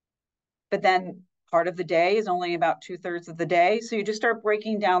 But then part of the day is only about 2/3 of the day. So you just start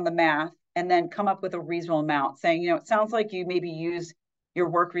breaking down the math and then come up with a reasonable amount, saying, it sounds like you maybe use your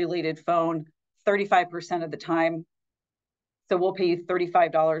work-related phone 35% of the time. So we'll pay you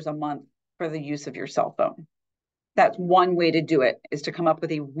 $35 a month for the use of your cell phone. That's one way to do it, is to come up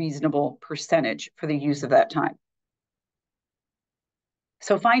with a reasonable percentage for the use of that time.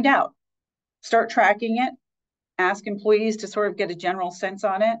 So find out, start tracking it, ask employees to sort of get a general sense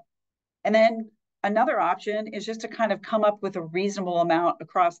on it. And then another option is just to kind of come up with a reasonable amount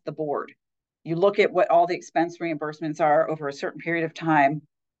across the board. You look at what all the expense reimbursements are over a certain period of time.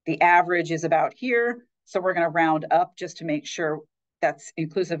 The average is about here. So we're going to round up just to make sure that's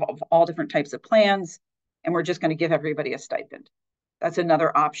inclusive of all different types of plans. And we're just going to give everybody a stipend. That's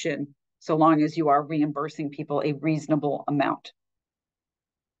another option, so long as you are reimbursing people a reasonable amount.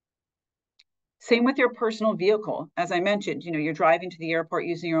 Same with your personal vehicle. As I mentioned, you're driving to the airport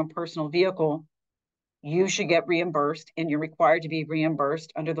using your own personal vehicle. You should get reimbursed, and you're required to be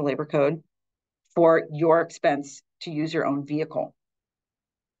reimbursed under the labor code for your expense to use your own vehicle.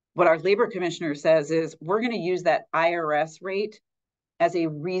 What our labor commissioner says is we're going to use that IRS rate as a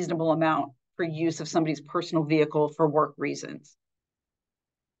reasonable amount for use of somebody's personal vehicle for work reasons.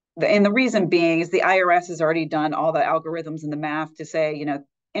 And the reason being is the IRS has already done all the algorithms and the math to say,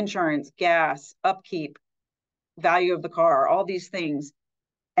 insurance, gas, upkeep, value of the car, all these things.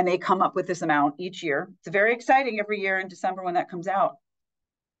 And they come up with this amount each year. It's very exciting every year in December when that comes out.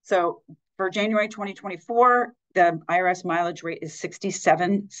 So for January 2024, the IRS mileage rate is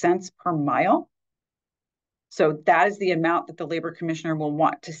 67 cents per mile. So that is the amount that the labor commissioner will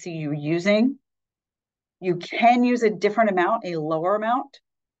want to see you using. You can use a different amount, a lower amount.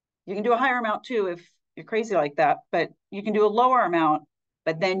 You can do a higher amount too if you're crazy like that, but you can do a lower amount,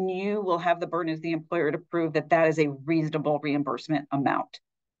 but then you will have the burden as the employer to prove that that is a reasonable reimbursement amount.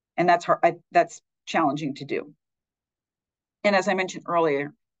 And that's hard, that's challenging to do. And as I mentioned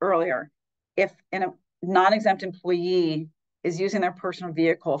earlier, if a non-exempt employee is using their personal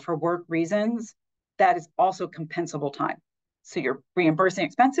vehicle for work reasons, that is also compensable time. So you're reimbursing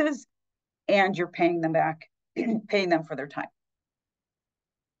expenses and you're paying them back, paying them for their time.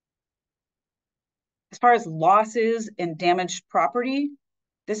 As far as losses and damaged property,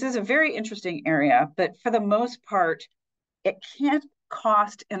 this is a very interesting area, but for the most part, it can't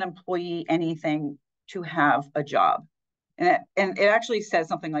cost an employee anything to have a job. And it actually says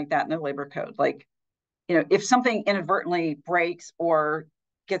something like that in the labor code. Like, if something inadvertently breaks or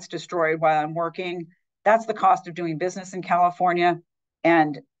gets destroyed while I'm working, that's the cost of doing business in California.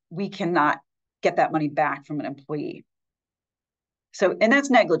 And we cannot get that money back from an employee. So, and that's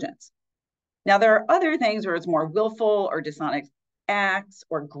negligence. Now, there are other things where it's more willful or dishonest acts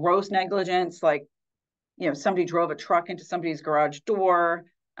or gross negligence, like, somebody drove a truck into somebody's garage door.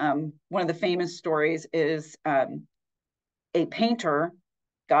 One of the famous stories is a painter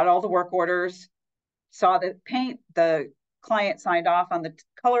got all the work orders, saw the paint, the client signed off on the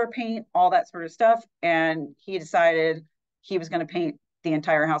color paint, all that sort of stuff, and he decided he was going to paint the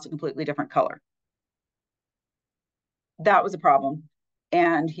entire house a completely different color. That was a problem,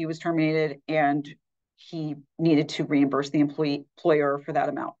 and he was terminated, and he needed to reimburse the employer for that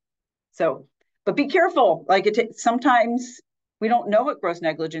amount. So, but be careful. Like, sometimes we don't know what gross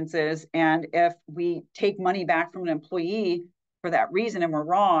negligence is, and if we take money back from an employee for that reason and we're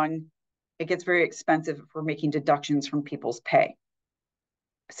wrong, it gets very expensive if we're making deductions from people's pay.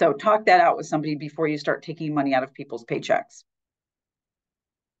 So talk that out with somebody before you start taking money out of people's paychecks.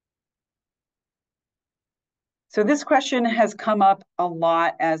 So this question has come up a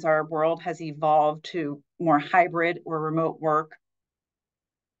lot as our world has evolved to more hybrid or remote work.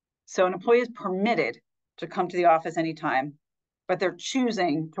 So an employee is permitted to come to the office anytime, but they're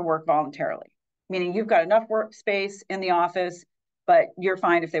choosing to work voluntarily, meaning you've got enough workspace in the office, but you're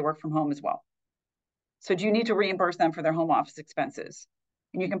fine if they work from home as well. So do you need to reimburse them for their home office expenses?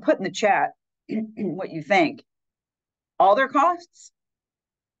 And you can put in the chat what you think. All their costs?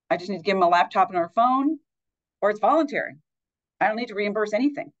 I just need to give them a laptop and or a phone, or it's voluntary. I don't need to reimburse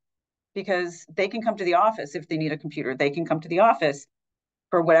anything. because they can come to the office if they need a computer. They can come to the office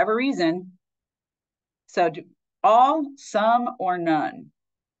for whatever reason. So all, some, or none.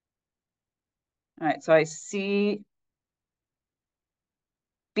 All right, so I see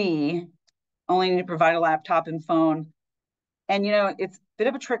B, only need to provide a laptop and phone. And, you know, it's a bit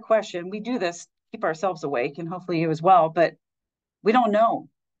of a trick question. We do this, keep ourselves awake, and hopefully you as well, but we don't know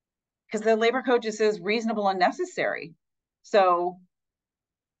because the labor code just says reasonable and necessary. So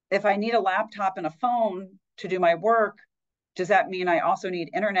if I need a laptop and a phone to do my work, does that mean I also need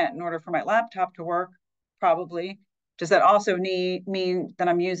internet in order for my laptop to work? Probably. Does that also mean that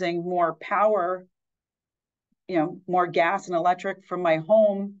I'm using more power, you know, more gas and electric from my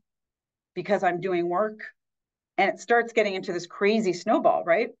home because I'm doing work? And it starts getting into this crazy snowball,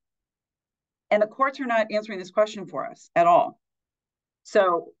 right? And the courts are not answering this question for us at all.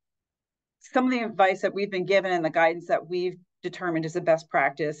 So some of the advice that we've been given and the guidance that we've determined is the best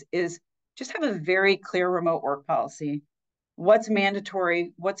practice is just have a very clear remote work policy. What's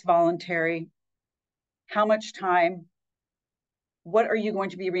mandatory, what's voluntary, how much time, what are you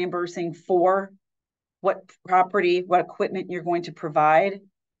going to be reimbursing for, what property, what equipment you're going to provide,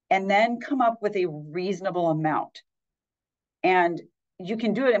 and then come up with a reasonable amount. And you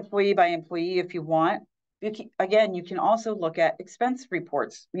can do it employee by employee if you want. Again, you can also look at expense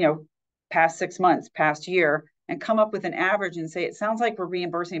reports, you know, past 6 months, past year, and come up with an average and say, it sounds like we're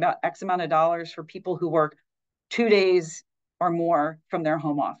reimbursing about X amount of dollars for people who work 2 days or more from their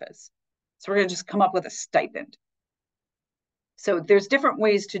home office. So we're going to just come up with a stipend. So there's different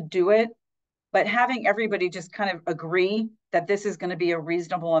ways to do it, but having everybody just kind of agree that this is going to be a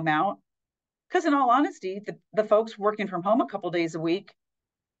reasonable amount. Because in all honesty, the folks working from home a couple days a week,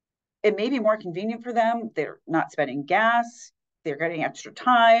 it may be more convenient for them. They're not spending gas. They're getting extra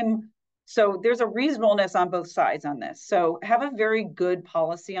time. So there's a reasonableness on both sides on this. So have a very good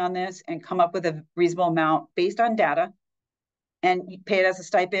policy on this and come up with a reasonable amount based on data, and you pay it as a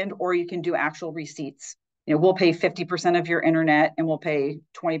stipend, or you can do actual receipts. You know, we'll pay 50% of your internet and we'll pay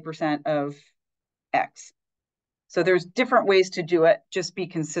 20% of X. So there's different ways to do it. Just be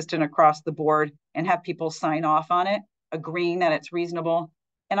consistent across the board and have people sign off on it, agreeing that it's reasonable.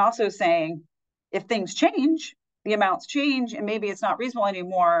 And also saying, if things change, the amounts change, and maybe it's not reasonable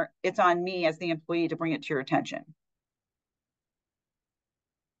anymore, it's on me as the employee to bring it to your attention.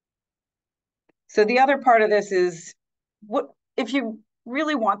 So the other part of this is, what if you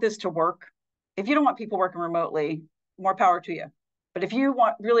really want this to work? If you don't want people working remotely, more power to you. But if you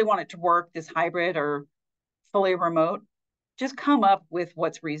really want it to work, this hybrid or fully remote, just come up with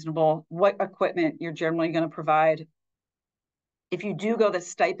what's reasonable, what equipment you're generally going to provide. If you do go the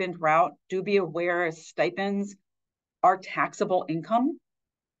stipend route, do be aware as stipends are taxable income,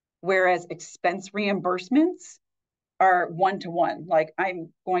 whereas expense reimbursements are one-to-one. Like I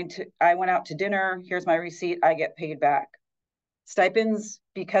went out to dinner, here's my receipt, I get paid back. Stipends,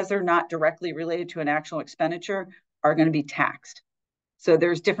 because they're not directly related to an actual expenditure, are going to be taxed. So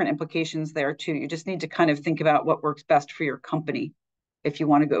there's different implications there too. You just need to kind of think about what works best for your company if you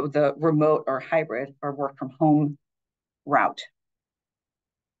want to go the remote or hybrid or work from home route.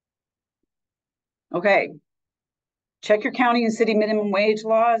 Okay. Check your county and city minimum wage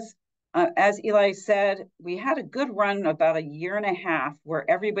laws. As Eli said, we had a good run about a year and a half where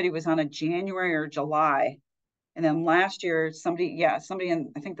everybody was on a January or July. And then last year, somebody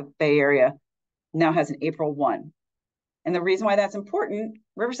in, I think, the Bay Area now has an April 1. And the reason why that's important,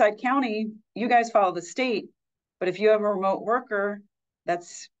 Riverside County, you guys follow the state, but if you have a remote worker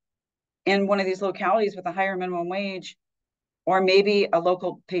that's in one of these localities with a higher minimum wage, or maybe a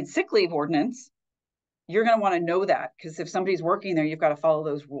local paid sick leave ordinance, you're going to want to know that, because if somebody's working there, you've got to follow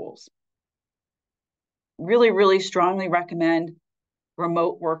those rules. Really, really strongly recommend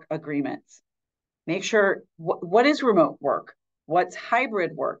remote work agreements. Make sure, what is remote work? What's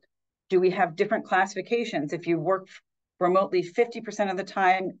hybrid work? Do we have different classifications? If you work remotely 50% of the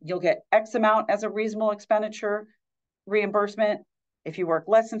time, you'll get X amount as a reasonable expenditure reimbursement. If you work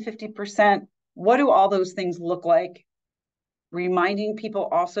less than 50%, what do all those things look like? Reminding people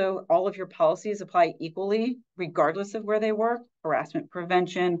also, all of your policies apply equally, regardless of where they work. Harassment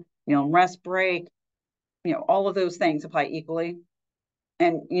prevention, meal and rest break, all of those things apply equally.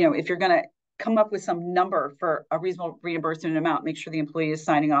 And, if you're going to come up with some number for a reasonable reimbursement amount, make sure the employee is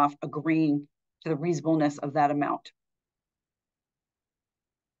signing off, agreeing to the reasonableness of that amount.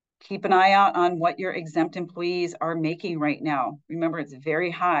 Keep an eye out on what your exempt employees are making right now. Remember, it's very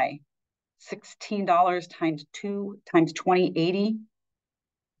high. $16 times 2 times 2080.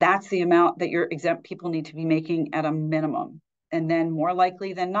 That's the amount that your exempt people need to be making at a minimum. And then more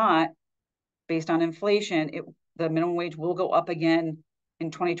likely than not, based on inflation, the minimum wage will go up again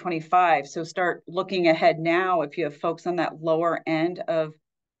in 2025. So start looking ahead now if you have folks on that lower end of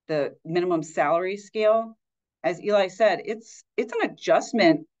the minimum salary scale. As Eli said, it's an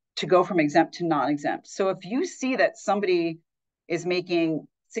adjustment to go from exempt to non-exempt. So if you see that somebody is making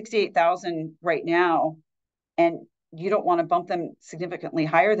 68,000 right now and you don't want to bump them significantly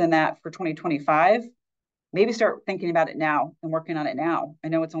higher than that for 2025, maybe start thinking about it now and working on it now. I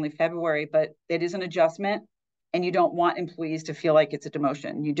know it's only February, but it is an adjustment, and you don't want employees to feel like it's a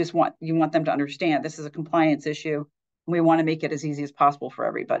demotion. You want them to understand this is a compliance issue, and we want to make it as easy as possible for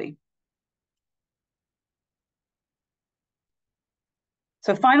everybody.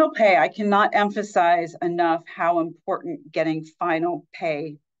 So final pay, I cannot emphasize enough how important getting final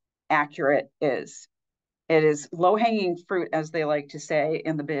pay accurate is. It is low-hanging fruit, as they like to say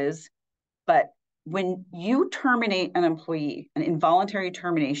in the biz, but when you terminate an employee, an involuntary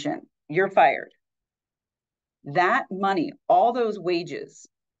termination, you're fired. That money, all those wages,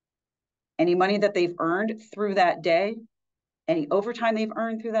 any money that they've earned through that day, any overtime they've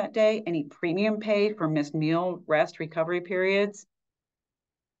earned through that day, any premium pay for missed meal, rest, recovery periods,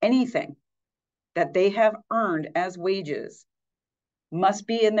 anything that they have earned as wages must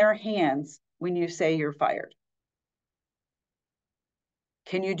be in their hands when you say you're fired.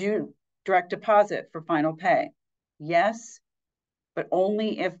 Can you do direct deposit for final pay? Yes, but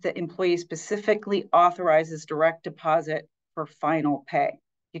only if the employee specifically authorizes direct deposit for final pay.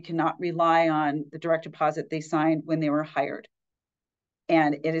 You cannot rely on the direct deposit they signed when they were hired.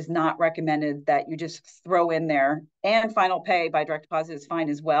 And it is not recommended that you just throw in there, and final pay by direct deposit is fine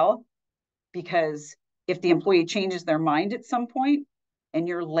as well, because if the employee changes their mind at some point and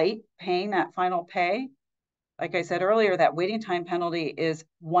you're late paying that final pay, like I said earlier, that waiting time penalty is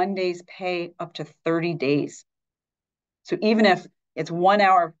 1 day's pay up to 30 days. So even if it's 1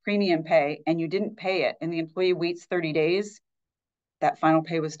 hour of premium pay and you didn't pay it and the employee waits 30 days, that final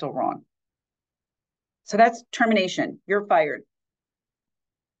pay was still wrong. So that's termination. You're fired.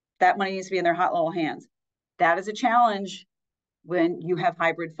 That money needs to be in their hot little hands. That is a challenge when you have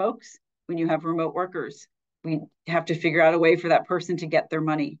hybrid folks, when you have remote workers. We have to figure out a way for that person to get their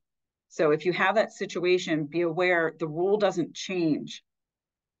money. So if you have that situation, be aware the rule doesn't change.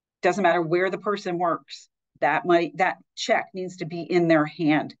 Doesn't matter where the person works. That money, that check needs to be in their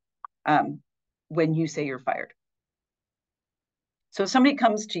hand when you say you're fired. So if somebody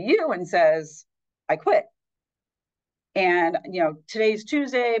comes to you and says, I quit, and today's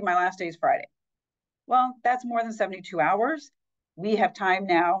Tuesday, my last day is Friday. Well, that's more than 72 hours. We have time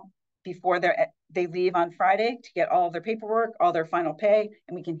now before they leave on Friday to get all of their paperwork, all their final pay,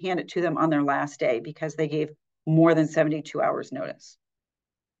 and we can hand it to them on their last day because they gave more than 72 hours notice.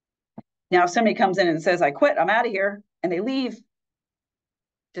 Now, if somebody comes in and says, I quit, I'm out of here, and they leave,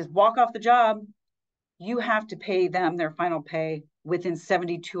 just walk off the job, you have to pay them their final pay within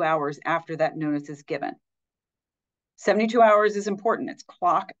 72 hours after that notice is given. 72 hours is important. It's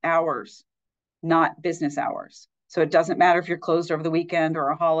clock hours, not business hours. So it doesn't matter if you're closed over the weekend or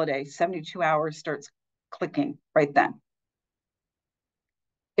a holiday, 72 hours starts clicking right then.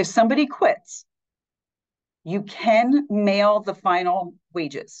 If somebody quits, you can mail the final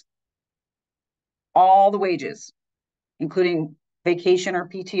wages, all the wages, including vacation or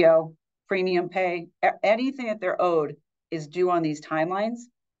PTO, premium pay, anything that they're owed is due on these timelines.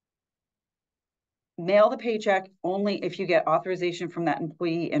 Mail the paycheck only if you get authorization from that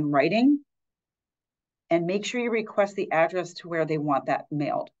employee in writing, and make sure you request the address to where they want that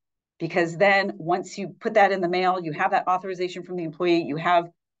mailed. Because then once you put that in the mail, you have that authorization from the employee, you have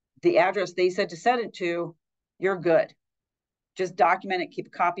the address they said to send it to, you're good. Just document it, keep a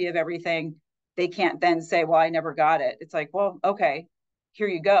copy of everything. They can't then say, well, I never got it. It's like, well, okay, here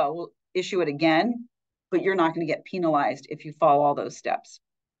you go. We'll issue it again, but you're not going to get penalized if you follow all those steps.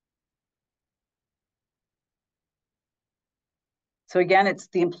 So again, it's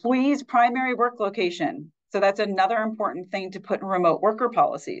the employee's primary work location. So that's another important thing to put in remote worker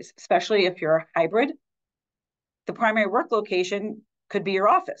policies, especially if you're a hybrid. The primary work location could be your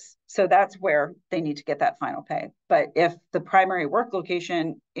office. So that's where they need to get that final pay. But if the primary work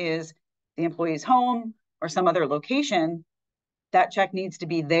location is the employee's home or some other location, that check needs to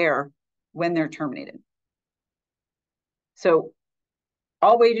be there when they're terminated. So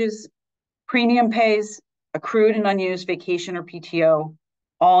all wages, premium pays, accrued and unused vacation or PTO,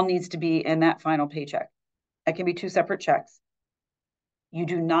 all needs to be in that final paycheck. That can be 2 separate checks. You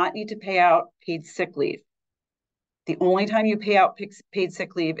do not need to pay out paid sick leave. The only time you pay out paid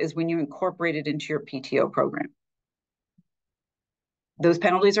sick leave is when you incorporate it into your PTO program. Those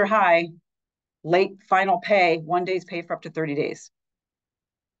penalties are high. Late final pay, 1 day's pay for up to 30 days.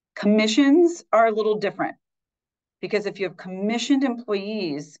 Commissions are a little different. Because if you have commissioned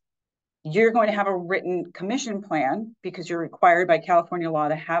employees, you're going to have a written commission plan because you're required by California law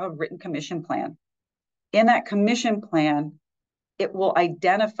to have a written commission plan. In that commission plan, it will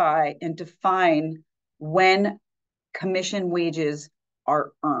identify and define when commission wages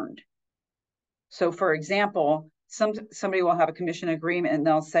are earned. So for example, somebody will have a commission agreement and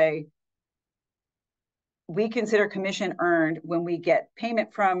they'll say, we consider commission earned when we get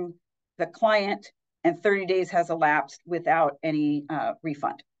payment from the client and 30 days has elapsed without any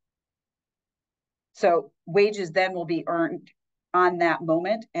refund. So wages then will be earned on that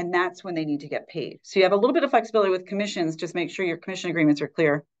moment, and that's when they need to get paid. So you have a little bit of flexibility with commissions. Just make sure your commission agreements are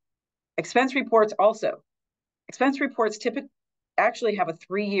clear. Expense reports also. Expense reports typically actually have a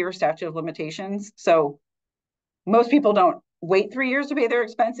 3-year statute of limitations. So most people don't wait 3 years to pay their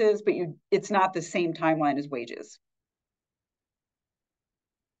expenses, but it's not the same timeline as wages.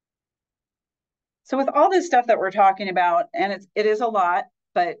 So with all this stuff that we're talking about, and it is a lot,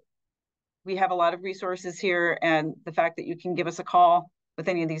 but we have a lot of resources here, and the fact that you can give us a call with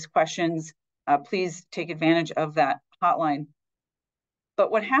any of these questions, please take advantage of that hotline.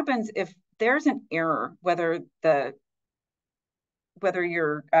 But what happens if there's an error, whether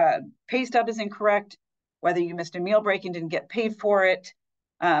your pay stub is incorrect, whether you missed a meal break and didn't get paid for it,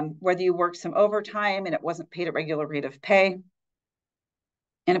 whether you worked some overtime and it wasn't paid at regular rate of pay,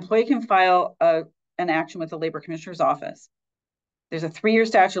 an employee can file an action with the Labor Commissioner's Office. There's a 3-year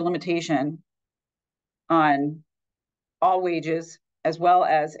statute of limitation on all wages as well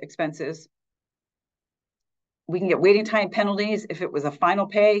as expenses. We can get waiting time penalties if it was a final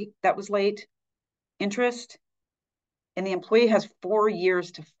pay that was late, interest, and the employee has 4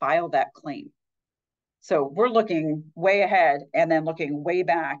 years to file that claim. So we're looking way ahead and then looking way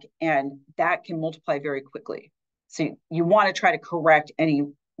back, and that can multiply very quickly. So you want to try to correct any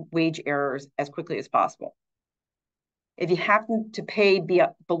wage errors as quickly as possible. If you happen to pay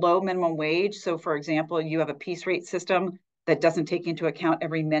below minimum wage, so for example, you have a piece rate system that doesn't take into account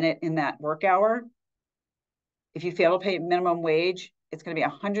every minute in that work hour, if you fail to pay minimum wage, it's going to be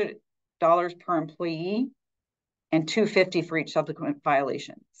 $100 per employee and $250 for each subsequent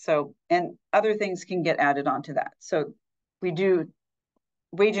violation. So, and other things can get added onto that. So we do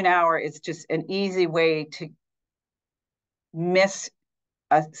wage and hour is just an easy way to miss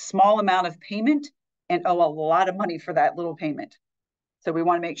a small amount of payment and owe a lot of money for that little payment. So we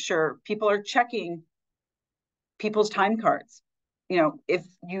want to make sure people are checking people's time cards. You know, if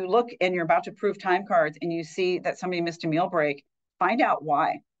you look and you're about to approve time cards and you see that somebody missed a meal break, find out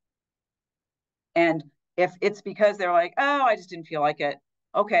why. And if it's because they're like, oh, I just didn't feel like it.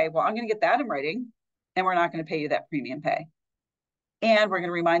 Okay, well, I'm going to get that in writing, and we're not going to pay you that premium pay. And we're going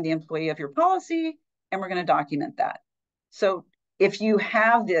to remind the employee of your policy, and we're going to document that. So if you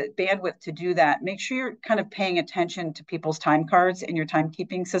have the bandwidth to do that, make sure you're kind of paying attention to people's time cards in your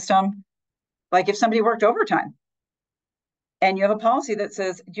timekeeping system. Like if somebody worked overtime and you have a policy that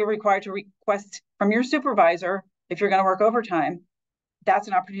says you're required to request from your supervisor if you're going to work overtime, that's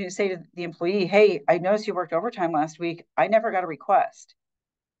an opportunity to say to the employee, hey, I noticed you worked overtime last week. I never got a request.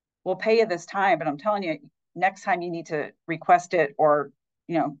 We'll pay you this time, but I'm telling you, next time you need to request it, or,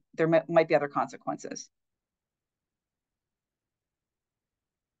 you know, there might be other consequences.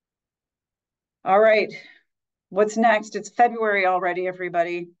 All right, what's next? It's February already,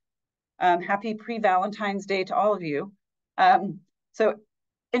 everybody. Happy pre-Valentine's Day to all of you. So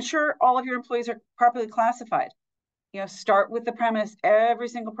ensure all of your employees are properly classified. You know, start with the premise, every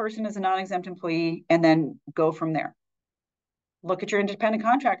single person is a non-exempt employee, and then go from there. Look at your independent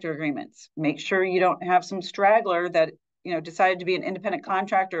contractor agreements. Make sure you don't have some straggler that, you know, decided to be an independent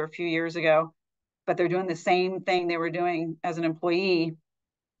contractor a few years ago, but they're doing the same thing they were doing as an employee. You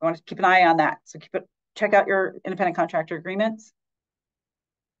want to keep an eye on that. So check out your independent contractor agreements.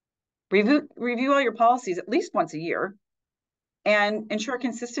 Review all your policies at least once a year and ensure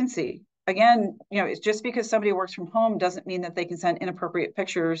consistency. Again, you know, it's just because somebody works from home doesn't mean that they can send inappropriate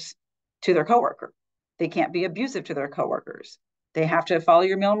pictures to their coworker. They can't be abusive to their coworkers. They have to follow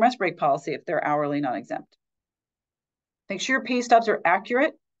your meal and rest break policy if they're hourly non-exempt. Make sure your pay stubs are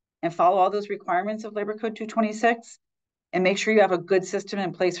accurate and follow all those requirements of Labor Code 226, and make sure you have a good system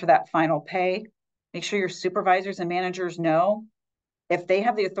in place for that final pay. Make sure your supervisors and managers know if they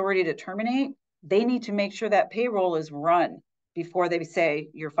have the authority to terminate, they need to make sure that payroll is run before they say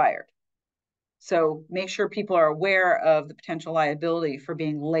you're fired. So make sure people are aware of the potential liability for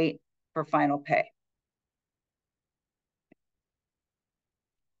being late for final pay.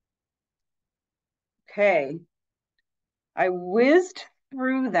 Okay, I whizzed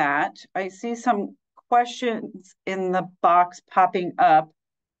through that. I see some questions in the box popping up.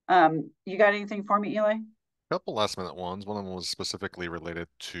 You got anything for me, Eli? Couple last minute ones. One of them was specifically related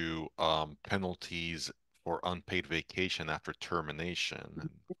to penalties for unpaid vacation after termination. And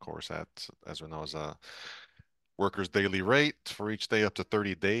of course, that, as we know, is a worker's daily rate for each day up to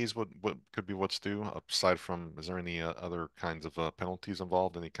 30 days. What could be what's due? Aside from, is there any other kinds of penalties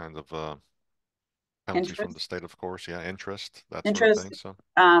involved? Any kinds of penalties from the Interest, state, of course? Yeah, interest, that sort of interest. thing. So,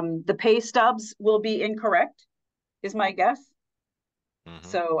 The pay stubs will be incorrect, is my guess. mhm.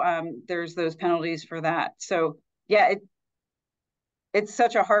 So there's those penalties for that. So yeah, it's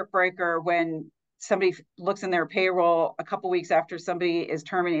such a heartbreaker when somebody looks in their payroll a couple weeks after somebody is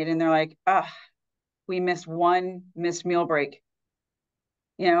terminated and they're like, ah, we missed one missed meal break,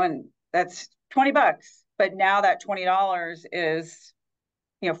 and that's $20. But now that $20 is,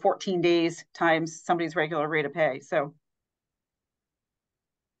 14 days times somebody's regular rate of pay. So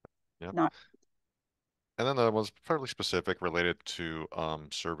Yep. not And then there was fairly specific related to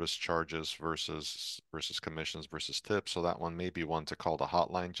service charges versus commissions versus tips. So that one may be one to call the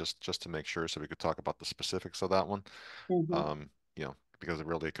hotline just to make sure, so we could talk about the specifics of that one. mhm, Because it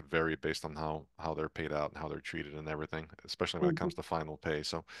really could vary based on how they're paid out and how they're treated and everything, especially when it mhm. comes to final pay.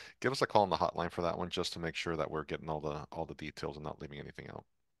 So give us a call on the hotline for that one, just to make sure that we're getting all the details and not leaving anything out.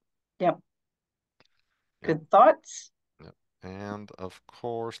 Yep. Yep. Good thoughts. Yep. And of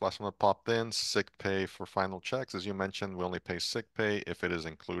course, last one that popped in, sick pay for final checks. As you mentioned, we only pay sick pay if it is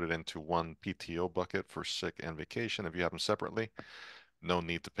included into one PTO bucket for sick and vacation. If you have them separately, no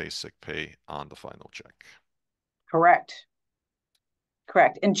need to pay sick pay on the final check. Correct.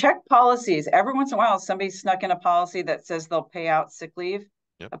 Correct. And check policies. Every once in a while, somebody snuck in a policy that says they'll pay out sick leave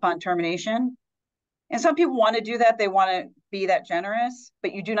Yep. upon termination. And some people want to do that. They want to be that generous,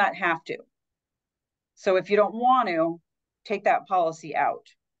 but you do not have to. So if you don't want to, take that policy out.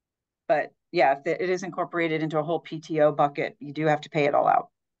 But yeah, if it is incorporated into a whole PTO bucket, you do have to pay it all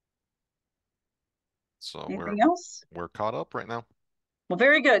out. So Anything else? we're caught up right now. Well,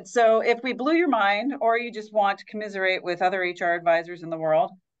 very good. So if we blew your mind, or you just want to commiserate with other HR advisors in the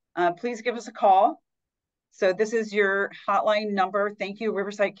world, please give us a call. So this is your hotline number. Thank you,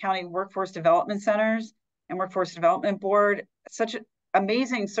 Riverside County Workforce Development Centers and Workforce Development Board. Such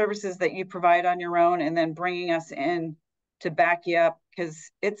amazing services that you provide on your own, and then bringing us in to back you up, because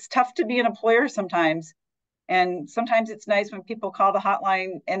it's tough to be an employer sometimes. And sometimes it's nice when people call the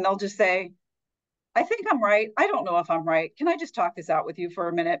hotline and they'll just say, I think I'm right. I don't know if I'm right. Can I just talk this out with you for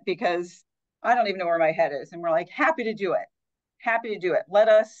a minute? Because I don't even know where my head is. And we're like, happy to do it. Happy to do it. Let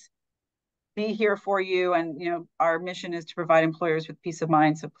us be here for you. And, our mission is to provide employers with peace of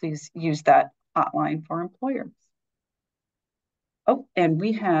mind. So please use that hotline for employers. Oh, and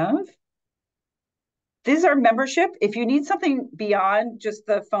this is our membership. If you need something beyond just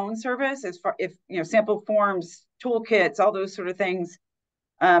the phone service, as far if, sample forms, toolkits, all those sort of things,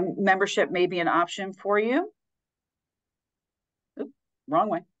 membership may be an option for you. Oops, wrong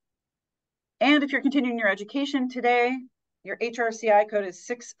way. And if you're continuing your education today, your HRCI code is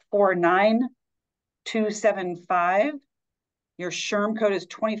 649275. Your SHRM code is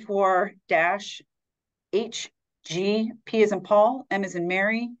 24-HG, P as in Paul, M as in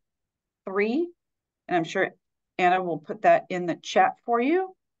Mary, 3. And I'm sure Anna will put that in the chat for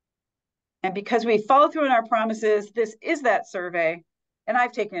you. And because we follow through on our promises, this is that survey. And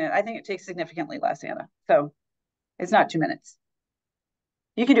I've taken it. I think it takes significantly less, Anna. So it's not 2 minutes.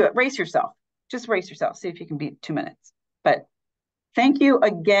 You can do it. Race yourself. Just race yourself. See if you can beat 2 minutes. But thank you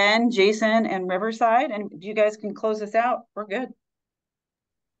again, Jason and Riverside. And you guys can close this out. We're good.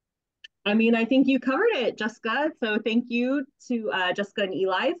 I mean, I think you covered it, Jessica. So thank you to Jessica and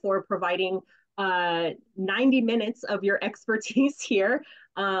Eli for providing 90 minutes of your expertise here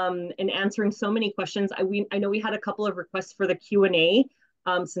and answering so many questions. I know we had a couple of requests for the Q&A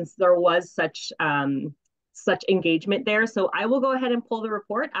since there was such engagement there. So I will go ahead and pull the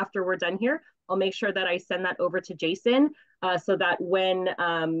report after we're done here. I'll make sure that I send that over to Jason so that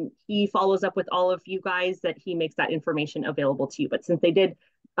when he follows up with all of you guys, that he makes that information available to you. But since they did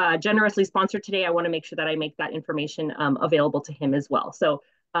generously sponsor today, I want to make sure that I make that information available to him as well. So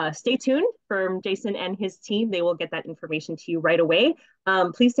stay tuned from Jason and his team. They will get that information to you right away.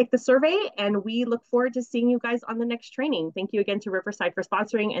 Please take the survey, and we look forward to seeing you guys on the next training. Thank you again to Riverside for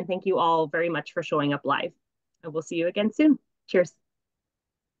sponsoring, and thank you all very much for showing up live. And we'll see you again soon. Cheers.